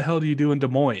what the hell do you do in Des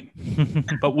Moines?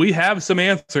 But we have some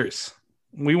answers.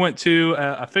 We went to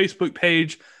a Facebook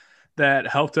page that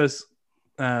helped us,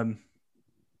 do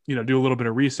a little bit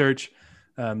of research.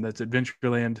 That's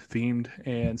Adventureland themed,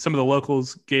 and some of the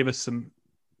locals gave us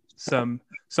some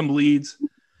leads.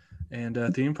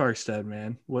 And Theme Park Stud,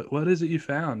 man, what is it you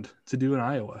found to do in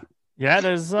Iowa? Yeah,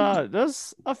 there's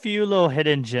a few little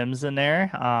hidden gems in there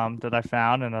that I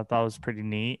found, and I thought was pretty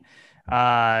neat.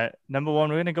 Number one,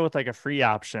 we're gonna go with like a free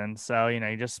option. So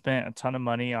you just spent a ton of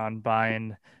money on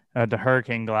buying the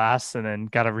hurricane glass and then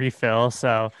got a refill.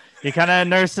 So you kind of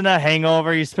nursing a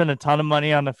hangover. You spend a ton of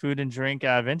money on the food and drink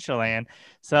at Adventureland.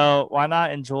 So why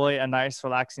not enjoy a nice,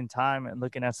 relaxing time and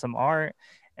looking at some art?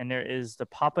 And there is the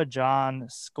Papa John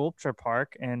Sculpture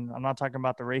Park. And I'm not talking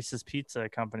about the racist pizza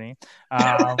company.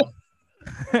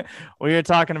 We were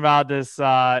talking about this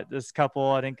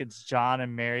couple. I think it's John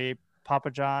and Mary Papa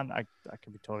John. I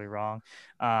could be totally wrong.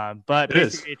 But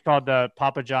basically it's called the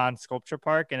Papa John Sculpture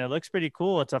Park, and it looks pretty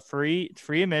cool. It's a free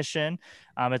admission.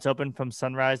 It's open from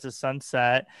sunrise to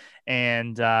sunset,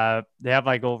 and they have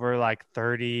over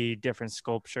 30 different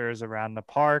sculptures around the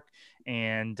park.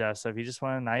 And so if you just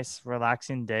want a nice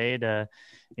relaxing day to,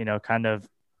 kind of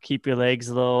keep your legs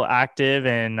a little active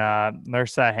and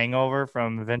nurse that hangover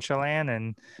from Adventureland,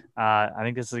 and I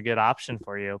think this is a good option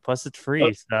for you. Plus it's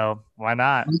free, so why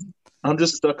not? I'm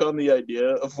just stuck on the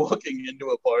idea of walking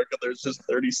into a park and there's just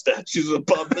 30 statues of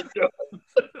Papa John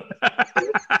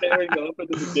staring up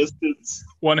into the distance.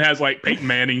 One has Peyton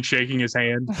Manning shaking his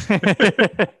hand.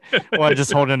 One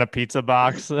just holding a pizza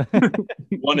box.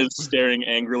 One is staring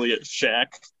angrily at Shaq.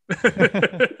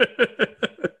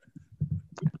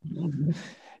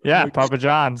 Yeah, Papa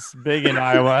John's big in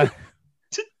Iowa.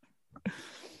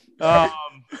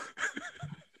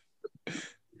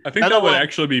 I think that would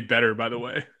actually be better, by the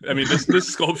way. I mean, this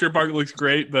sculpture park looks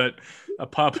great, but a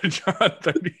Papa John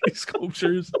 30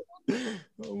 sculptures.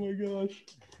 Oh my gosh.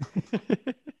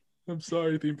 I'm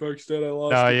sorry, Theme Park Stud. I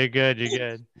lost. No, it. You're good. You're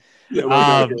good.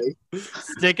 Yeah,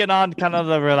 Sticking on kind of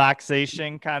the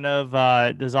relaxation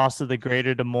there's also the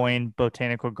Greater Des Moines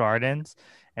Botanical Gardens.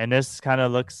 And this kind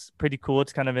of looks pretty cool.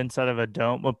 It's kind of inside of a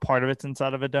dome. Well, part of it's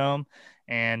inside of a dome.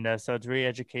 And so it's very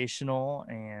educational,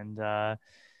 and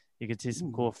you can see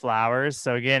some cool flowers.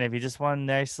 So again, if you just want a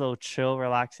nice little chill,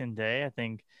 relaxing day, I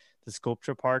think the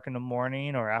sculpture park in the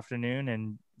morning or afternoon,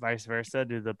 and vice versa,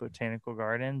 do the botanical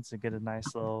gardens and get a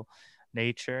nice little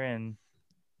nature and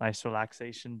nice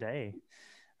relaxation day.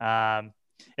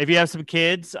 If you have some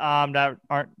kids that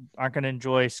aren't going to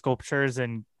enjoy sculptures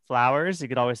and flowers, you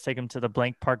could always take them to the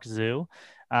Blank Park Zoo.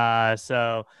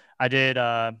 So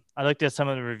I looked at some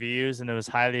of the reviews, and it was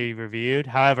highly reviewed.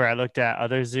 However, I looked at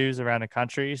other zoos around the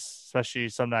country, especially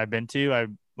some that I've been to. I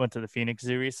went to the Phoenix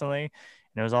Zoo recently, and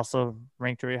it was also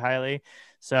ranked very highly.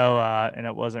 So, and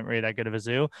it wasn't really that good of a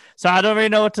zoo. So I don't really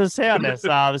know what to say on this.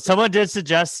 Someone did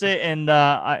suggest it in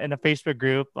a Facebook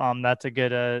group. That's a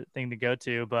good thing to go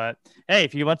to. But hey,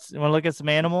 if you want to look at some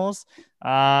animals,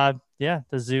 yeah,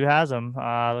 the zoo has them.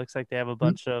 Looks like they have a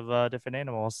bunch of different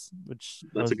animals, which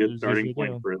that's a good starting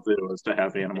point for a zoo, is to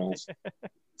have animals.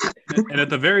 And at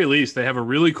the very least, they have a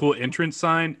really cool entrance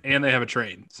sign, and they have a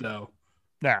train. So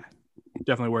yeah,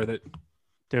 definitely worth it.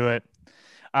 Do it.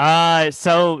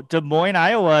 So Des Moines,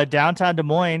 Iowa, downtown Des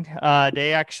Moines,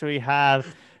 they actually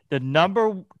have the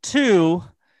number 2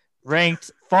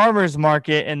 ranked farmers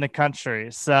market in the country.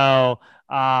 So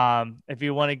if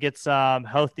you want to get some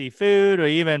healthy food, or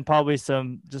even probably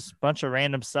some just bunch of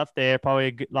random stuff there, probably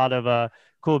a lot of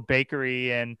cool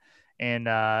bakery and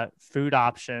food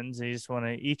options, and you just want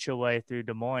to eat your way through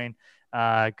Des Moines,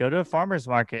 go to a farmer's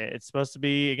market. It's supposed to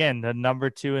be, again, the number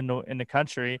 2 in the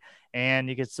country, and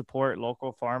you can support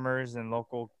local farmers and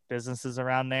local businesses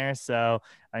around there. So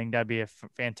I think that'd be a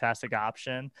fantastic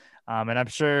option. And I'm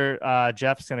sure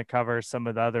Jeff's going to cover some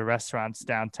of the other restaurants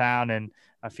downtown and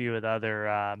a few of the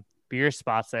other beer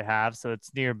spots they have. So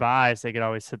it's nearby, so they could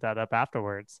always hit that up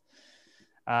afterwards.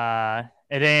 And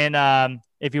then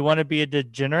if you want to be a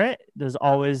degenerate, there's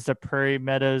always the Prairie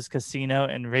Meadows Casino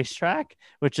and Racetrack,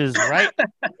 which is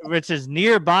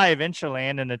nearby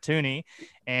Adventureland in Atuni.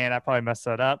 And I probably messed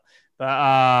that up,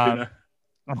 but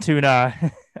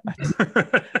Atuni.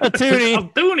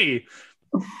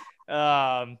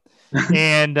 And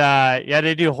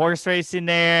they do horse racing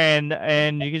there,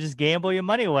 and you can just gamble your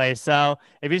money away. So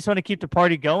if you just want to keep the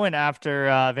party going after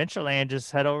Adventureland,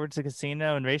 just head over to the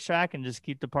casino and racetrack and just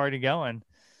keep the party going.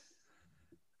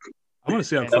 I want to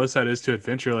see how close that is to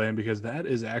Adventureland, because that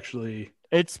is actually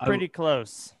it's pretty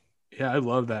close. Yeah, I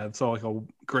love that. It's all like a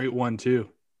great one too.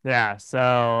 Yeah,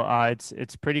 so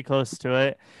it's pretty close to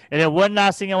it. And then one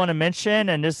last thing I want to mention,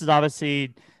 and this is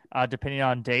obviously depending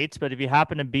on dates, but if you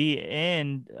happen to be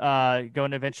in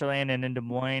going to Adventureland and in Des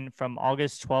Moines from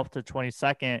August 12th to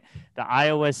 22nd, the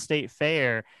Iowa State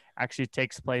Fair actually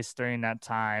takes place during that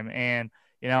time. And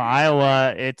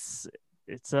Iowa, it's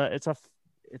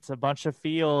a bunch of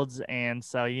fields, and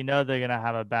so they're gonna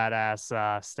have a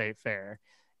badass state fair.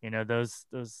 Those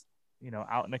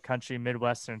out in the country,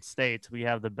 Midwestern states, we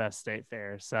have the best state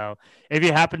fair. So if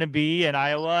you happen to be in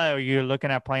Iowa or you're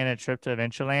looking at planning a trip to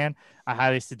Adventureland, I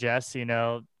highly suggest, doing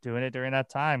it during that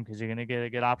time, because you're going to get a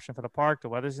good option for the park. The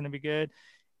weather's going to be good.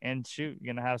 And shoot,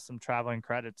 you're going to have some traveling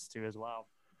credits too as well.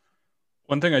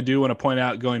 One thing I do want to point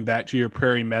out, going back to your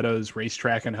Prairie Meadows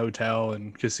racetrack and hotel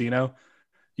and casino,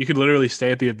 you could literally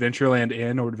stay at the Adventureland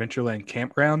Inn or Adventureland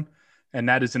Campground, and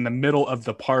that is in the middle of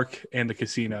the park and the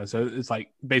casino. So it's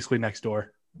like basically next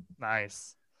door.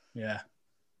 Nice. Yeah.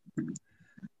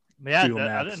 Yeah.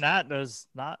 Other than that,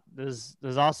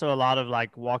 there's also a lot of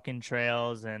like walking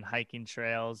trails and hiking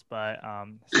trails, but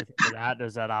so for that,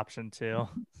 there's that option too.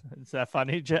 Is that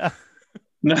funny, Jeff?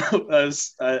 No,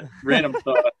 as random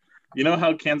thought. You know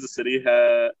how Kansas City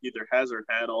either has or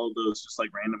had all those just like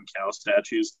random cow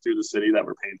statues through the city that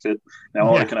were painted? Now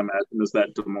all I can imagine is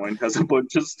that Des Moines has a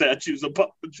bunch of statues of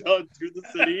Papa John through the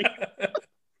city.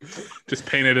 Just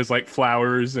painted as like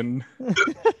flowers and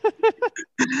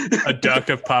a duck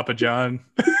of Papa John.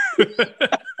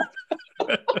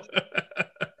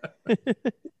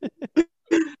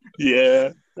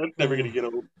 Yeah, that's never going to get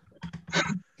old.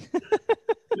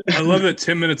 I love that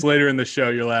 10 minutes later in the show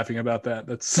you're laughing about that.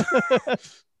 That's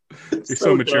you're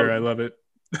so mature. Dumb. I love it.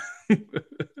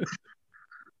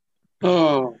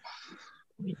 Oh,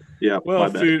 yeah.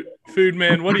 Well, food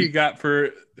man, what do you got for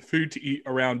food to eat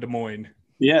around Des Moines?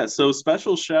 Yeah, so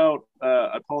special shout.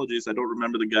 Apologies, I don't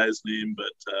remember the guy's name,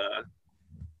 but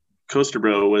Coaster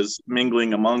Bro was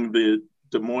mingling among the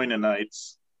Des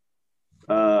Moinesites,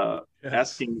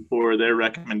 asking for their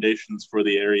recommendations for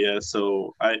the area.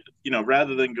 So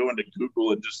rather than going to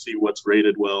Google and just see what's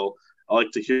rated well, I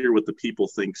like to hear what the people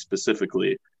think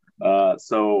specifically.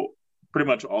 So pretty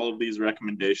much all of these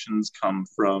recommendations come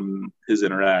from his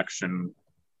interaction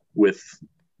with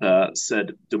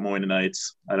said Des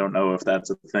Moinesites. I don't know if that's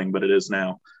a thing, but it is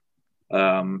now.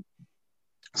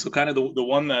 So kind of the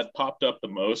one that popped up the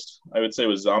most, I would say,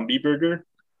 was Zombie Burger,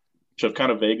 which I've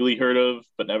kind of vaguely heard of,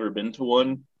 but never been to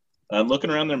one. And looking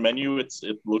around their menu, it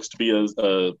looks to be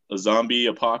a zombie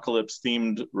apocalypse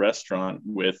themed restaurant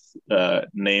with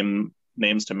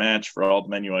names to match for all the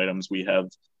menu items. We have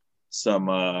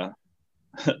some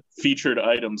featured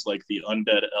items like the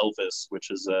Undead Elvis, which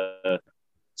is a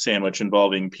sandwich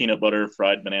involving peanut butter,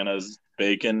 fried bananas,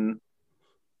 bacon,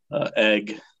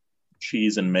 egg,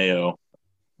 cheese, and mayo,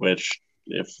 which,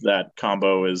 if that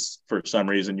combo is for some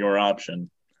reason your option,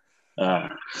 I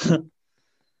don't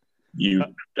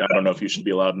know if you should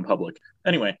be allowed in public.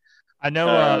 Anyway, I know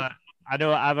I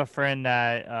have a friend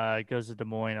that goes to Des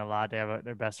Moines a lot. They have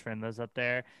their best friend lives up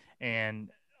there, and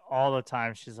all the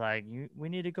time she's like, we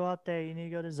need to go out there. You need to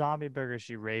go to Zombie Burger.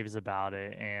 She raves about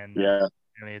it, and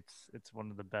it's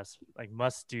one of the best like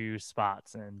must-do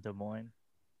spots in Des Moines.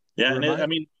 Yeah,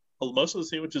 and most of the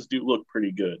sandwiches do look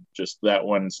pretty good. Just that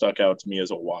one stuck out to me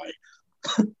as a why.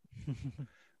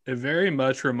 It very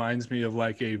much reminds me of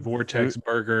like a Vortex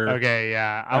burger. Okay,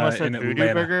 yeah. I almost said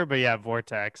Voodoo Burger, but yeah,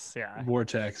 Vortex. Yeah.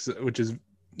 Vortex, which is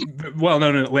well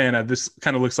known in Atlanta. This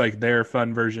kind of looks like their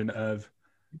fun version of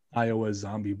Iowa's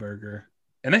Zombie Burger.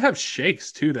 And they have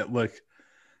shakes too that look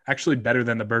actually better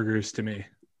than the burgers to me.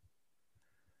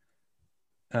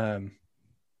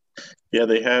 Yeah,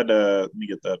 they had let me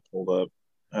get that pulled up.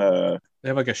 They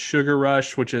have like a Sugar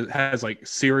Rush, which has like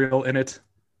cereal in it.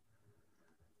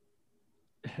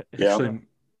 Yeah. Actually,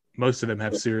 most of them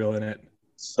have cereal in it.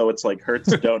 So it's like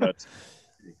Hertz Donuts.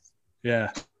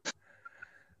 Yeah.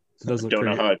 I don't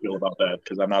know how I feel about that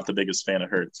because I'm not the biggest fan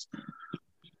of Hertz.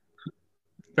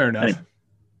 Fair enough.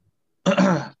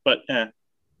 Anyway. But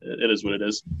it is what it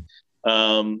is.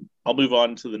 I'll move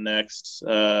on to the next.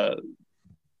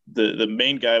 The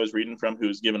main guy I was reading from, who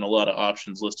was given a lot of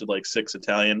options, listed like 6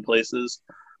 Italian places.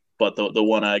 But the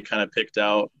one I kind of picked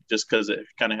out just because it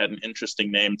kind of had an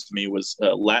interesting name to me was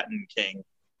Latin King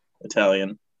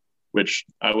Italian. which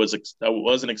I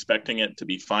wasn't expecting it to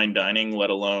be fine dining, let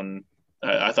alone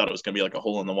I thought it was going to be like a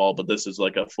hole in the wall, but this is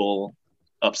like a full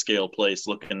upscale place.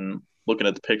 Looking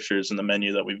at the pictures and the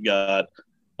menu that we've got,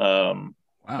 wow.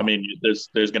 I mean, there's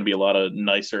going to be a lot of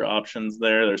nicer options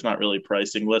there. There's not really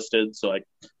pricing listed, so I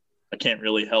can't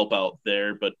really help out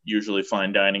there. But usually,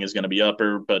 fine dining is going to be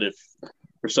upper. But if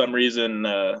for some reason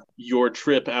your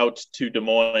trip out to Des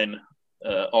Moines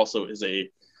also is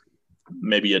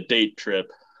maybe a date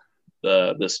trip,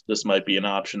 this might be an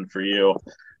option for you.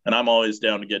 And I'm always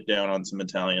down to get down on some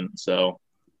Italian, so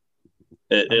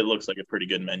it looks like a pretty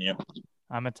good menu.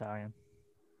 I'm Italian.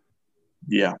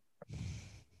 Yeah.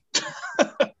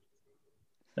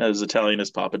 As Italian as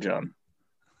Papa John.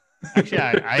 Actually,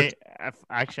 I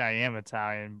am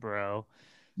Italian, bro.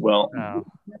 Well,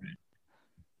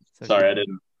 so sorry, I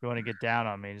didn't. If you want to get down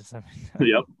on me, just let me know.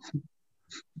 Yep.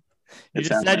 You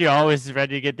just said you're always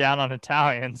ready to get down on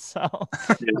Italian, so.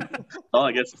 Yeah. Well,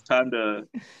 I guess it's time to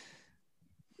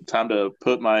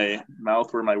put my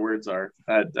mouth where my words are.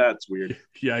 That's weird.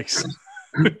 Yikes.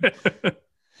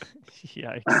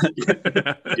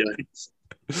 Yikes.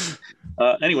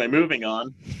 Anyway, moving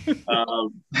on.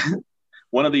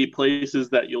 One of the places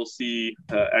that you'll see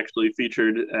actually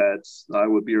featured at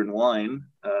Iowa Beer and Wine,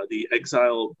 the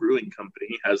Exile Brewing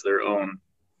Company has their own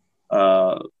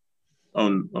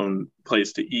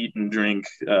place to eat and drink,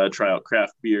 try out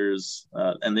craft beers,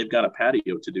 and they've got a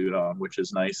patio to do it on, which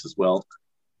is nice as well.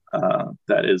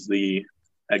 That is the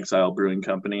Exile Brewing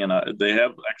Company, and they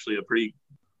have actually a pretty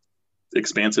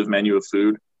expansive menu of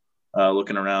food.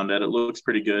 Looking around at it, looks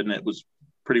pretty good, and it was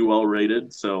pretty well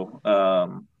rated. So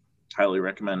highly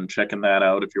recommend checking that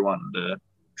out if you're wanting to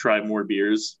try more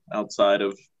beers outside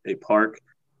of a park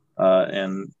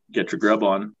and get your grub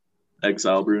on.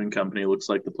 Exile Brewing Company looks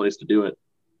like the place to do it.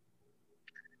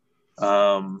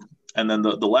 And then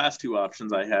the last two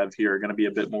options I have here are going to be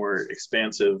a bit more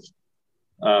expansive.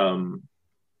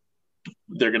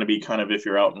 They're going to be kind of if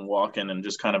you're out and walking and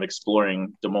just kind of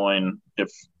exploring Des Moines,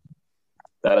 if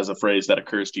that is a phrase that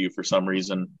occurs to you for some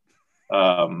reason.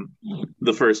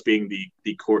 The first being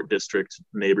the Court District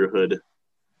neighborhood,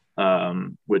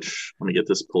 which, let me get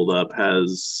this pulled up,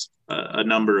 has a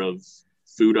number of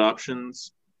food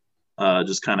options.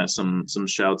 Just kind of some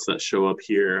shouts that show up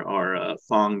here are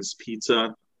Fong's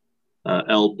Pizza,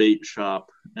 El Bait Shop,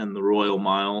 and the Royal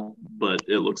Mile. But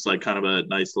it looks like kind of a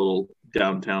nice little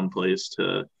downtown place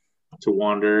to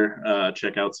wander,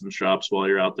 check out some shops while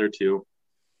you're out there too.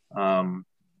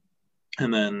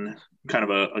 And then kind of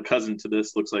a cousin to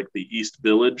this looks like the East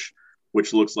Village,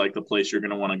 which looks like the place you're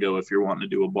going to want to go if you're wanting to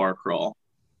do a bar crawl.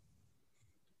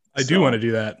 I do want to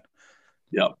do that.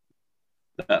 Yep.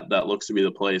 That looks to be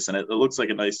the place. And it looks like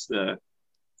a nice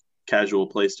casual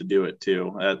place to do it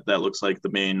too. That looks like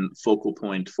the main focal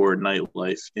point for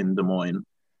nightlife in Des Moines,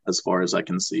 as far as I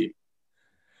can see.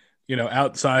 You know,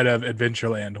 outside of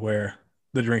Adventureland where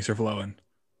the drinks are flowing.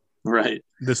 Right.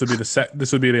 This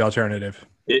would be the alternative.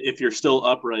 If you're still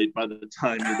upright by the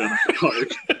time you're done at the park.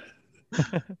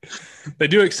 They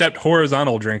do accept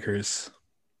horizontal drinkers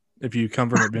if you come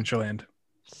from Adventureland.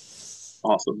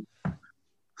 Awesome.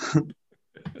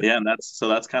 Yeah, and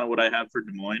that's kind of what I have for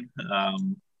Des Moines.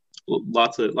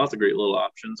 Lots of great little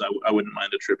options. I wouldn't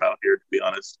mind a trip out here, to be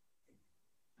honest.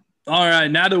 All right,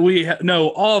 now that we know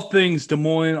all things Des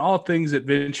Moines, all things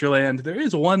Adventureland, there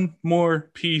is one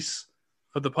more piece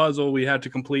of the puzzle we have to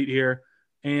complete here,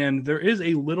 and there is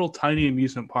a little tiny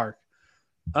amusement park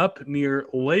up near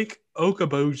Lake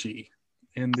Okoboji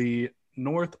in the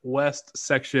northwest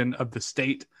section of the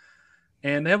state,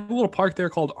 and they have a little park there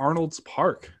called Arnold's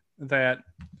Park that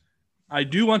I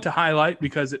do want to highlight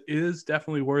because it is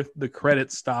definitely worth the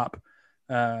credit stop.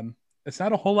 It's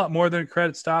not a whole lot more than a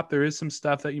credit stop. There is some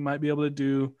stuff that you might be able to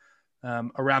do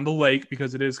around the lake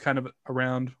because it is kind of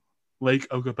around Lake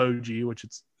Okoboji, which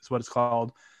is what it's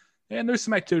called. And there's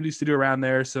some activities to do around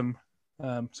there, some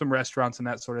restaurants and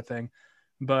that sort of thing.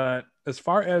 But as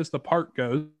far as the park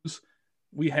goes,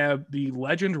 we have the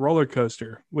Legend roller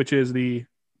coaster, which is the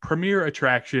premier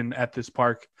attraction at this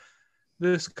park.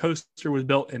 This coaster was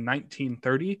built in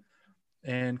 1930,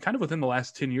 and kind of within the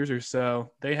last 10 years or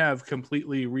so, they have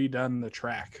completely redone the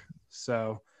track.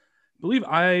 So I believe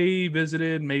I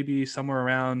visited maybe somewhere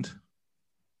around,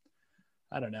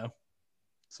 I don't know,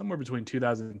 somewhere between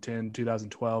 2010,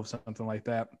 2012, something like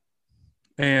that.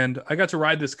 And I got to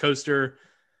ride this coaster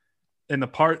in the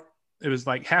part, it was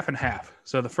like half and half.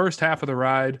 So the first half of the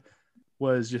ride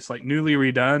was just like newly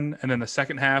redone. And then the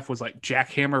second half was like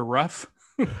jackhammer rough.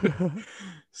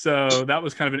 So that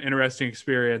was kind of an interesting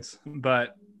experience.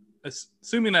 But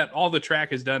assuming that all the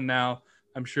track is done now,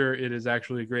 I'm sure it is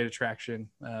actually a great attraction.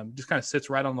 Just kind of sits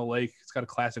right on the lake. It's got a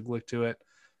classic look to it,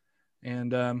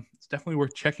 and it's definitely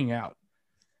worth checking out.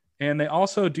 And they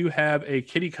also do have a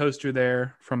kiddie coaster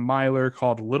there from Myler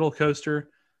called Little Coaster,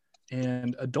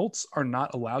 and adults are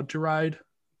not allowed to ride,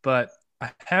 but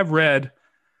I have read,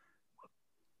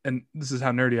 and this is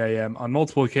how nerdy I am, on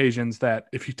multiple occasions that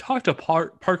if you talk to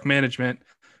park management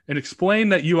and explain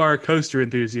that you are a coaster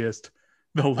enthusiast,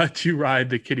 they'll let you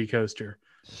ride the kiddie coaster.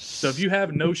 So if you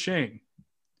have no shame,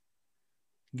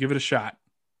 give it a shot.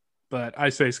 But I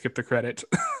say skip the credit.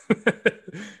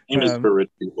 Game is for rich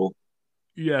people.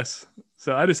 Yes.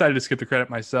 So I decided to skip the credit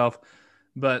myself.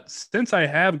 But since I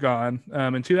have gone,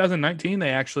 in 2019, they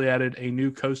actually added a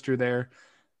new coaster there.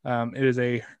 It is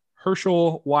a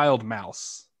Herschel Wild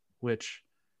Mouse, which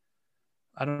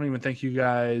I don't even think you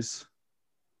guys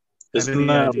have Isn't any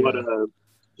that idea.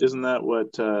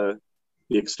 what the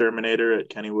Exterminator at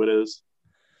Kennywood is?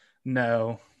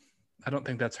 No, I don't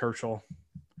think that's Herschel.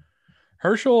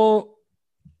 Herschel,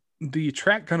 the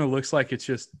track kind of looks like it's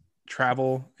just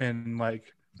travel and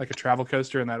like a travel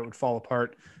coaster, and that it would fall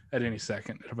apart at any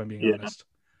second, if I'm being honest.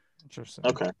 Interesting.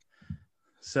 Okay.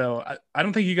 So I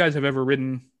don't think you guys have ever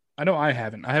ridden. I know I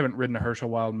haven't. I haven't ridden a Herschel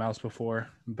Wild Mouse before,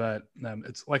 but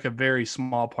it's like a very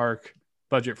small park,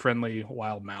 budget-friendly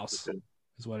wild mouse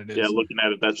is what it is. Yeah, looking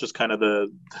at it, that's just kind of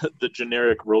the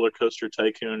generic roller coaster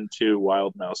tycoon to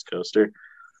wild mouse coaster.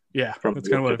 Yeah, that's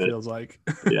kind of what it feels like.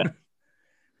 Yeah.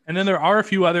 And then there are a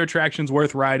few other attractions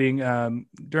worth riding.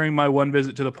 During my one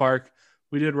visit to the park,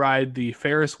 we did ride the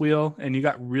Ferris wheel, and you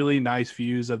got really nice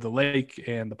views of the lake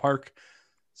and the park.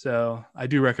 So I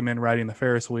do recommend riding the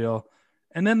Ferris wheel.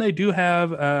 And then they do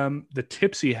have the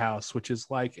Tipsy House, which is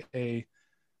like a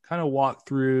kind of walk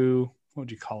through, what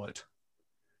would you call it?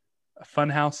 A fun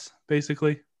house,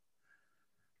 basically.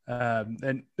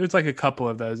 And there's like a couple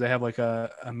of those. They have like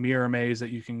a mirror maze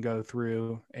that you can go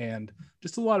through, and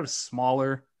just a lot of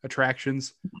smaller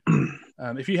attractions.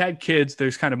 If you had kids,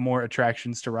 there's kind of more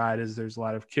attractions to ride, as there's a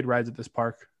lot of kid rides at this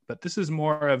park. But this is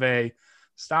more of a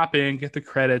stop in, get the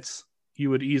credits. You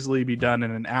would easily be done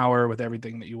in an hour with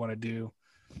everything that you want to do,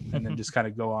 and then just kind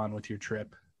of go on with your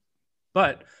trip.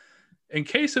 But in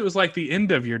case it was like the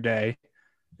end of your day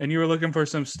and you were looking for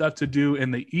some stuff to do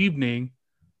in the evening,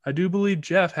 I do believe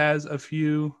Jeff has a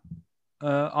few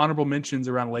honorable mentions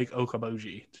around Lake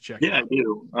Okoboji to check out. Yeah, I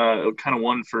do. Kind of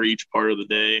one for each part of the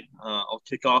day. I'll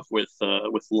kick off with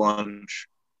lunch.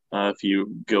 If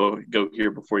you go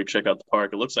here before you check out the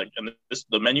park, it looks like, and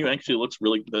the menu actually looks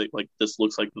really like this.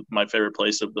 Looks like my favorite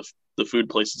place of the food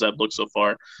places I've looked so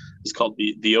far. It's called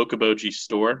the Okoboji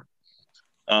Store.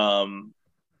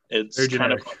 It's very kind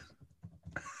generic. of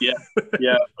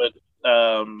yeah, but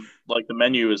like the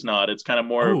menu is not. It's kind of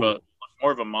more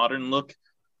of a modern look,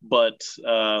 but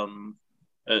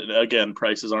again,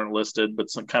 prices aren't listed, but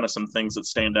some things that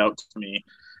stand out to me.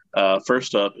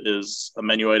 First up is a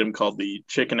menu item called the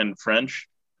Chicken and French,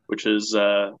 which is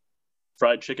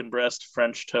fried chicken breast,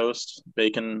 French toast,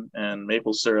 bacon, and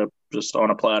maple syrup just on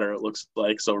a platter, it looks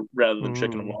like. So rather than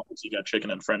chicken and waffles, you got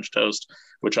chicken and French toast,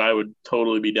 which I would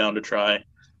totally be down to try.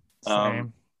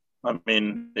 Same. I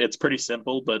mean, it's pretty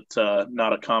simple, but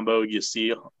not a combo you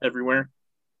see everywhere.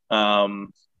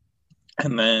 And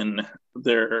then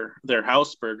their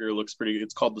house burger looks pretty good.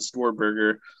 It's called the Store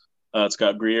Burger. It's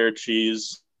got Gruyere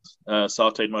cheese,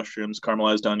 sauteed mushrooms,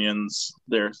 caramelized onions,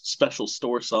 their special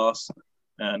store sauce,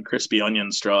 and crispy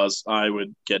onion straws. I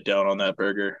would get down on that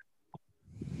burger.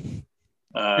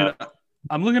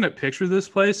 I'm looking at pictures of this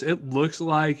place. It looks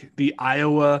like the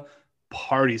Iowa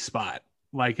party spot.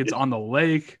 Like it's on the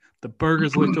lake. The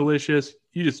burgers look delicious.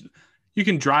 You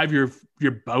can drive your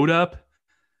boat up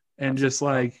and just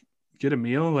like get a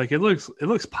meal. Like it looks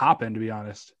poppin', to be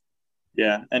honest.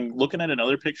 Yeah, and looking at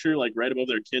another picture, like right above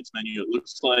their kids menu, it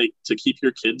looks like to keep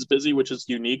your kids busy, which is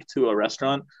unique to a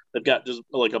restaurant. They've got just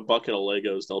like a bucket of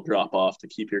Legos they'll drop off to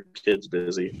keep your kids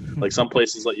busy. Like some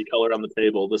places let you color on the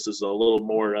table. This is a little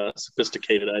more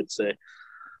sophisticated, I'd say.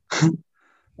 Play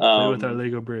with our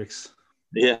Lego bricks.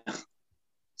 Yeah.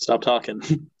 Stop talking.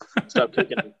 Stop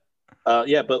kicking it.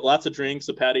 Yeah, but lots of drinks,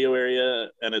 a patio area,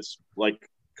 and it's like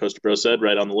Coaster Bro said,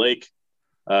 right on the lake.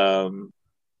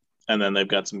 And then they've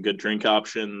got some good drink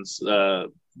options. The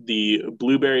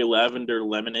blueberry lavender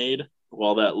lemonade,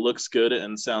 while that looks good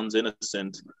and sounds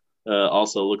innocent,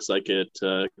 also looks like it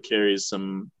carries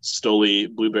some Stoli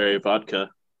blueberry vodka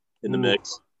in the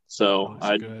mix. So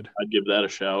I'd give that a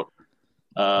shout.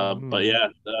 But yeah,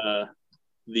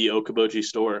 the Okoboji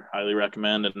Store, highly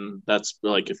recommend. And that's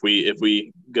like if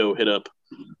we go hit up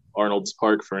Arnold's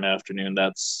Park for an afternoon,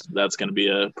 that's going to be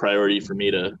a priority for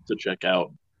me to check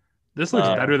out. This looks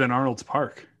better than Arnold's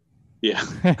Park. Yeah.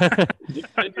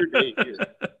 Spend your day here.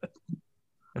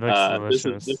 It looks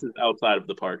delicious. This is outside of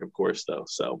the park, of course, though.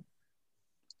 So,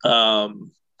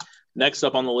 next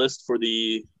up on the list for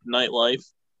the nightlife,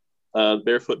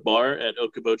 Barefoot Bar at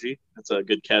Okoboji. It's a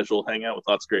good casual hangout with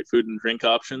lots of great food and drink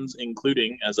options,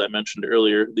 including, as I mentioned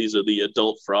earlier, these are the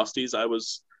adult Frosties I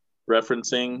was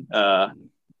referencing,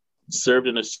 served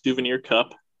in a souvenir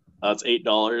cup. It's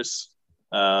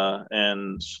 $8,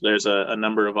 and there's a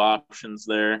number of options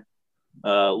there,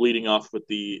 leading off with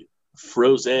the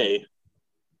Frosé,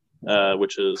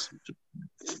 which is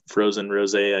frozen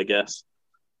rosé, I guess.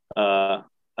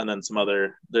 And then some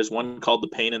other, there's one called the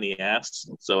Pain in the Ass.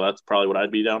 So that's probably what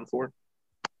I'd be down for.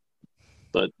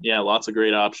 But yeah, lots of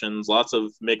great options, lots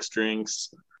of mixed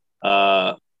drinks.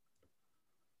 It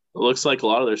looks like a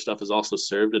lot of their stuff is also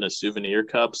served in a souvenir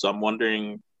cup. So I'm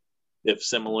wondering if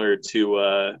similar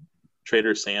to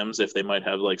Trader Sam's, if they might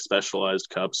have like specialized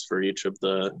cups for each of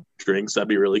the drinks, that'd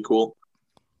be really cool.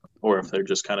 Or if they're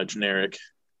just kind of generic.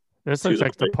 This looks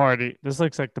like the party. This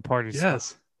looks like the party.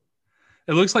 Yes.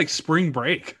 It looks like spring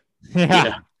break.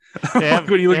 Yeah. They have,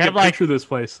 when you look at picture of this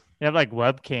place. They have like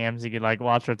webcams. You can like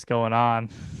watch what's going on.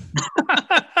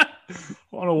 I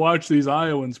want to watch these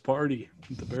Iowans party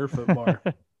at the Barefoot Bar.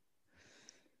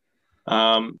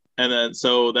 And then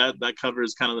so that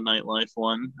covers kind of the nightlife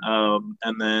one.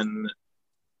 And then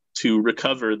to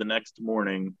recover the next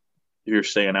morning, if you're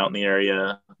staying out in the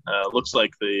area, looks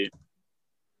like the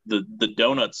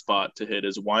donut spot to hit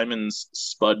is Wyman's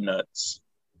Spud Nuts.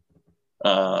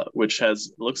 Which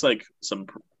looks like some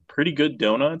pretty good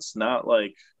donuts, not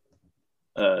like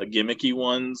gimmicky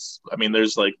ones. I mean,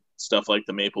 there's like stuff like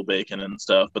the maple bacon and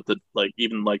stuff, but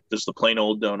even just the plain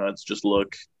old donuts just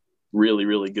look really,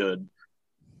 really good,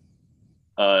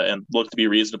 and look to be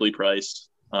reasonably priced.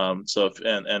 And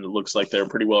it looks like they're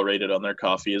pretty well rated on their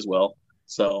coffee as well.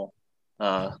 So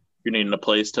if you're needing a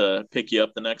place to pick you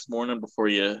up the next morning before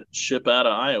you ship out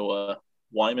of Iowa,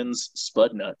 Wyman's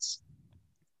Spud Nuts.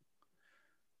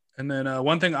 And then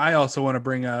one thing I also want to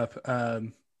bring up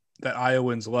that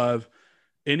Iowans love,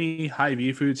 any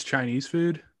Hy-Vee Foods Chinese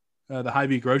food. The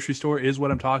Hy-Vee grocery store is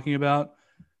what I'm talking about.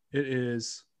 It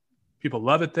is, people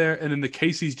love it there. And then the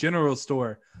Casey's General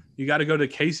Store. You got to go to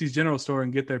Casey's General Store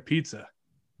and get their pizza.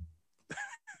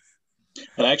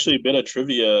 And actually, a bit of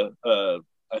trivia,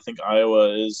 I think Iowa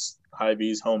is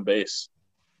Hy-Vee's home base,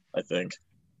 I think.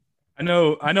 I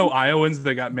know Iowans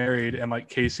that got married and like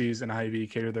Casey's and Hy-Vee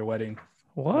catered their wedding.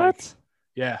 What? Like,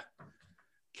 yeah.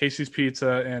 Casey's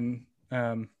Pizza and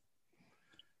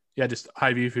just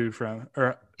Hy-Vee food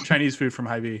or Chinese food from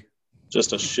Hy-Vee.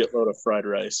 Just a shitload of fried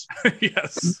rice.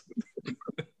 Yes.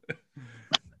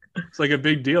 It's like a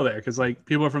big deal there because like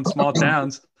people from small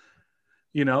towns,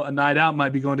 a night out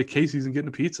might be going to Casey's and getting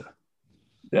a pizza.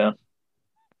 Yeah.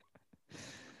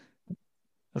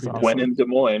 That's awesome. When in Des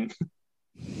Moines.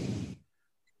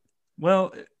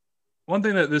 Well, one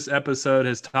thing that this episode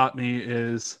has taught me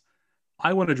is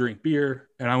I want to drink beer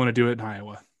and I want to do it in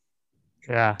Iowa.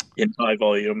 Yeah. In high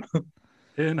volume.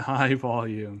 In high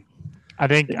volume. I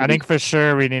think for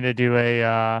sure we need to do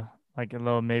a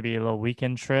maybe a little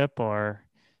weekend trip or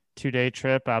 2-day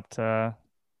trip up to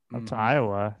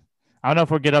Iowa. I don't know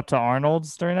if we'll get up to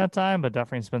Arnold's during that time, but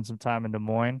definitely spend some time in Des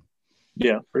Moines.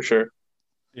 Yeah, for sure.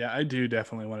 Yeah, I do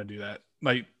definitely want to do that.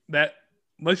 Like that,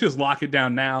 let's just lock it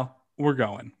down now. We're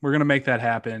going. We're gonna make that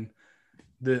happen.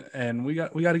 And we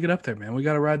got to get up there, man. We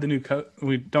got to ride the new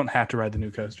we don't have to ride the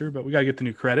new coaster, but we got to get the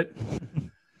new credit.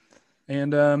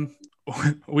 And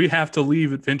we have to leave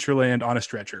Adventureland on a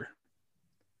stretcher.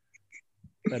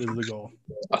 That is the goal.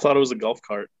 I thought it was a golf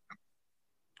cart.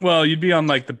 Well, you'd be on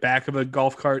like the back of a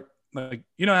golf cart. Like,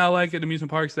 how like at amusement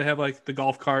parks, they have like the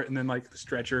golf cart and then like the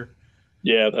stretcher.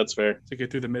 Yeah, that's fair. To get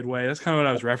through the midway. That's kind of what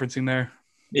I was referencing there.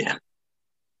 Yeah.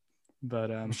 But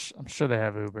I'm sure they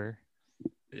have Uber.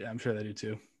 Yeah, I'm sure they do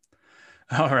too.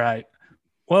 All right.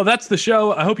 Well, that's the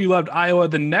show. I hope you loved Iowa.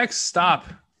 The next stop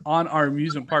on our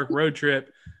amusement park road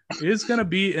trip is going to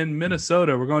be in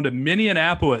Minnesota. We're going to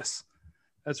Minneapolis.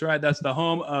 That's right. That's the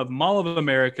home of Mall of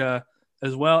America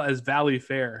as well as Valley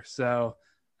Fair. So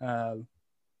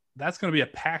that's going to be a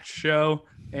packed show.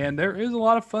 And there is a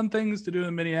lot of fun things to do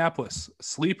in Minneapolis.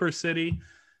 Sleeper City.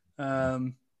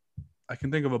 I can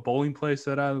think of a bowling place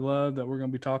that I love that we're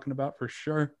going to be talking about for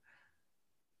sure.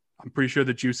 I'm pretty sure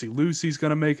that Juicy Lucy's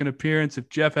going to make an appearance if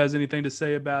Jeff has anything to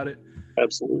say about it.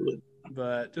 Absolutely.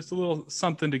 But just a little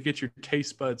something to get your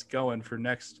taste buds going for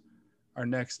our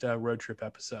next road trip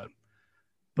episode.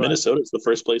 But Minnesota is the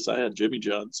first place I had Jimmy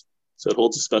John's, so it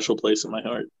holds a special place in my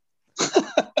heart.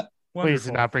 Please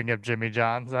do not bring up Jimmy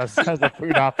John's as a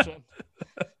food option.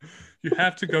 You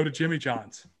have to go to Jimmy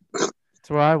John's. That's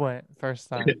where I went first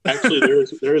time. Actually,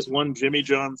 there is one Jimmy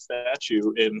John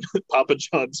statue in Papa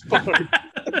John's Park.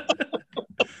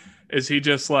 Is he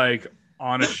just like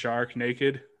on a shark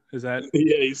naked? Is that?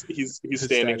 Yeah, he's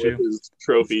standing statue? with his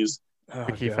trophies. Oh,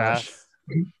 Ricky gosh. Fast.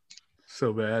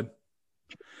 So bad.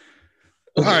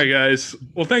 All right, guys.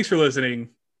 Well, thanks for listening.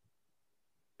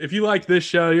 If you like this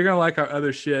show, you're going to like our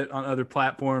other shit on other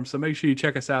platforms. So make sure you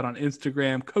check us out on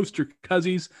Instagram, Coaster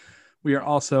Cuzzies. We are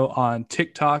also on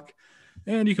TikTok.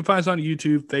 And you can find us on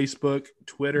YouTube, Facebook,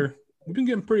 Twitter. We've been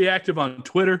getting pretty active on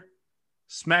Twitter.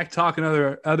 Smack Talk and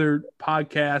other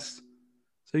podcasts.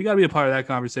 So you got to be a part of that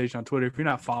conversation on Twitter. If you're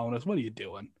not following us, what are you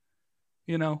doing?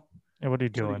 You know? Hey, what are you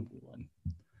doing?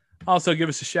 Also, give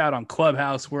us a shout on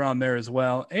Clubhouse. We're on there as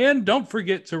well. And don't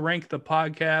forget to rank the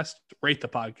podcast. Rate the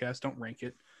podcast. Don't rank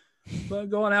it. But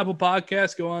go on Apple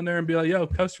Podcasts. Go on there and be like, yo,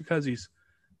 Coaster Cuzzies.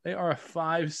 They are a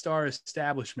 5-star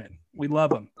establishment. We love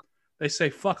them. They say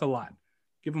fuck a lot.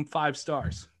 Give them 5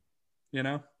 stars. You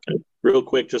know? Real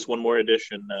quick, just one more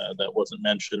addition that wasn't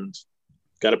mentioned.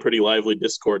 Got a pretty lively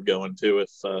Discord going, too,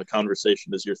 if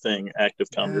conversation is your thing. Active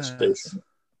conversation. Yes.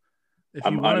 If you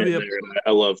I'm want to in be there, and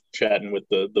I love chatting with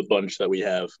the bunch that we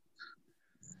have.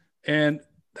 And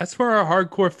that's for our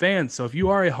hardcore fans. So if you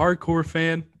are a hardcore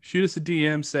fan, shoot us a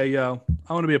DM, say, yo,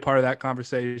 I want to be a part of that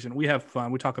conversation. We have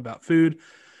fun. We talk about food.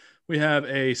 We have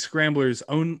a Scramblers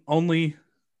only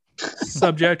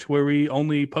subject where we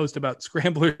only post about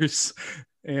Scramblers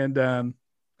and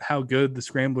how good the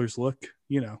Scramblers look.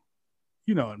 You know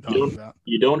what I'm talking about.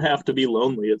 You don't have to be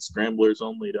lonely at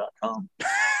scramblersonly.com.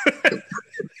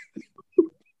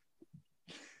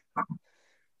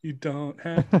 You don't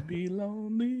have to be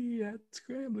lonely at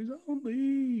Scramblers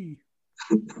Only.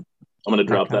 I'm going to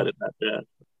drop that in that chat.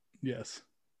 Yes.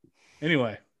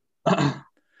 Anyway.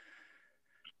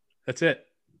 That's it.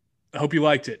 I hope you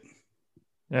liked it.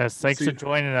 Yes, thanks for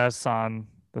joining us on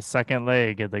the second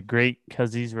leg of the Great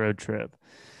Cuzzies Road Trip.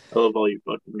 I love all you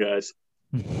fucking guys.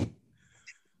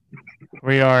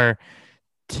 We are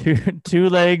two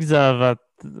legs of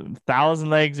 1,000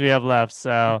 legs we have left,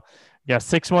 so we got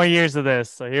 6 more years of this.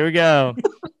 So here we go.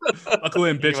 Buckle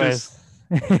in, bitches.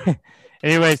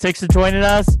 Anyways, thanks for joining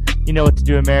us. You know what to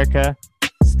do, America.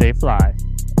 Stay fly.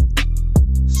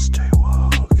 Stay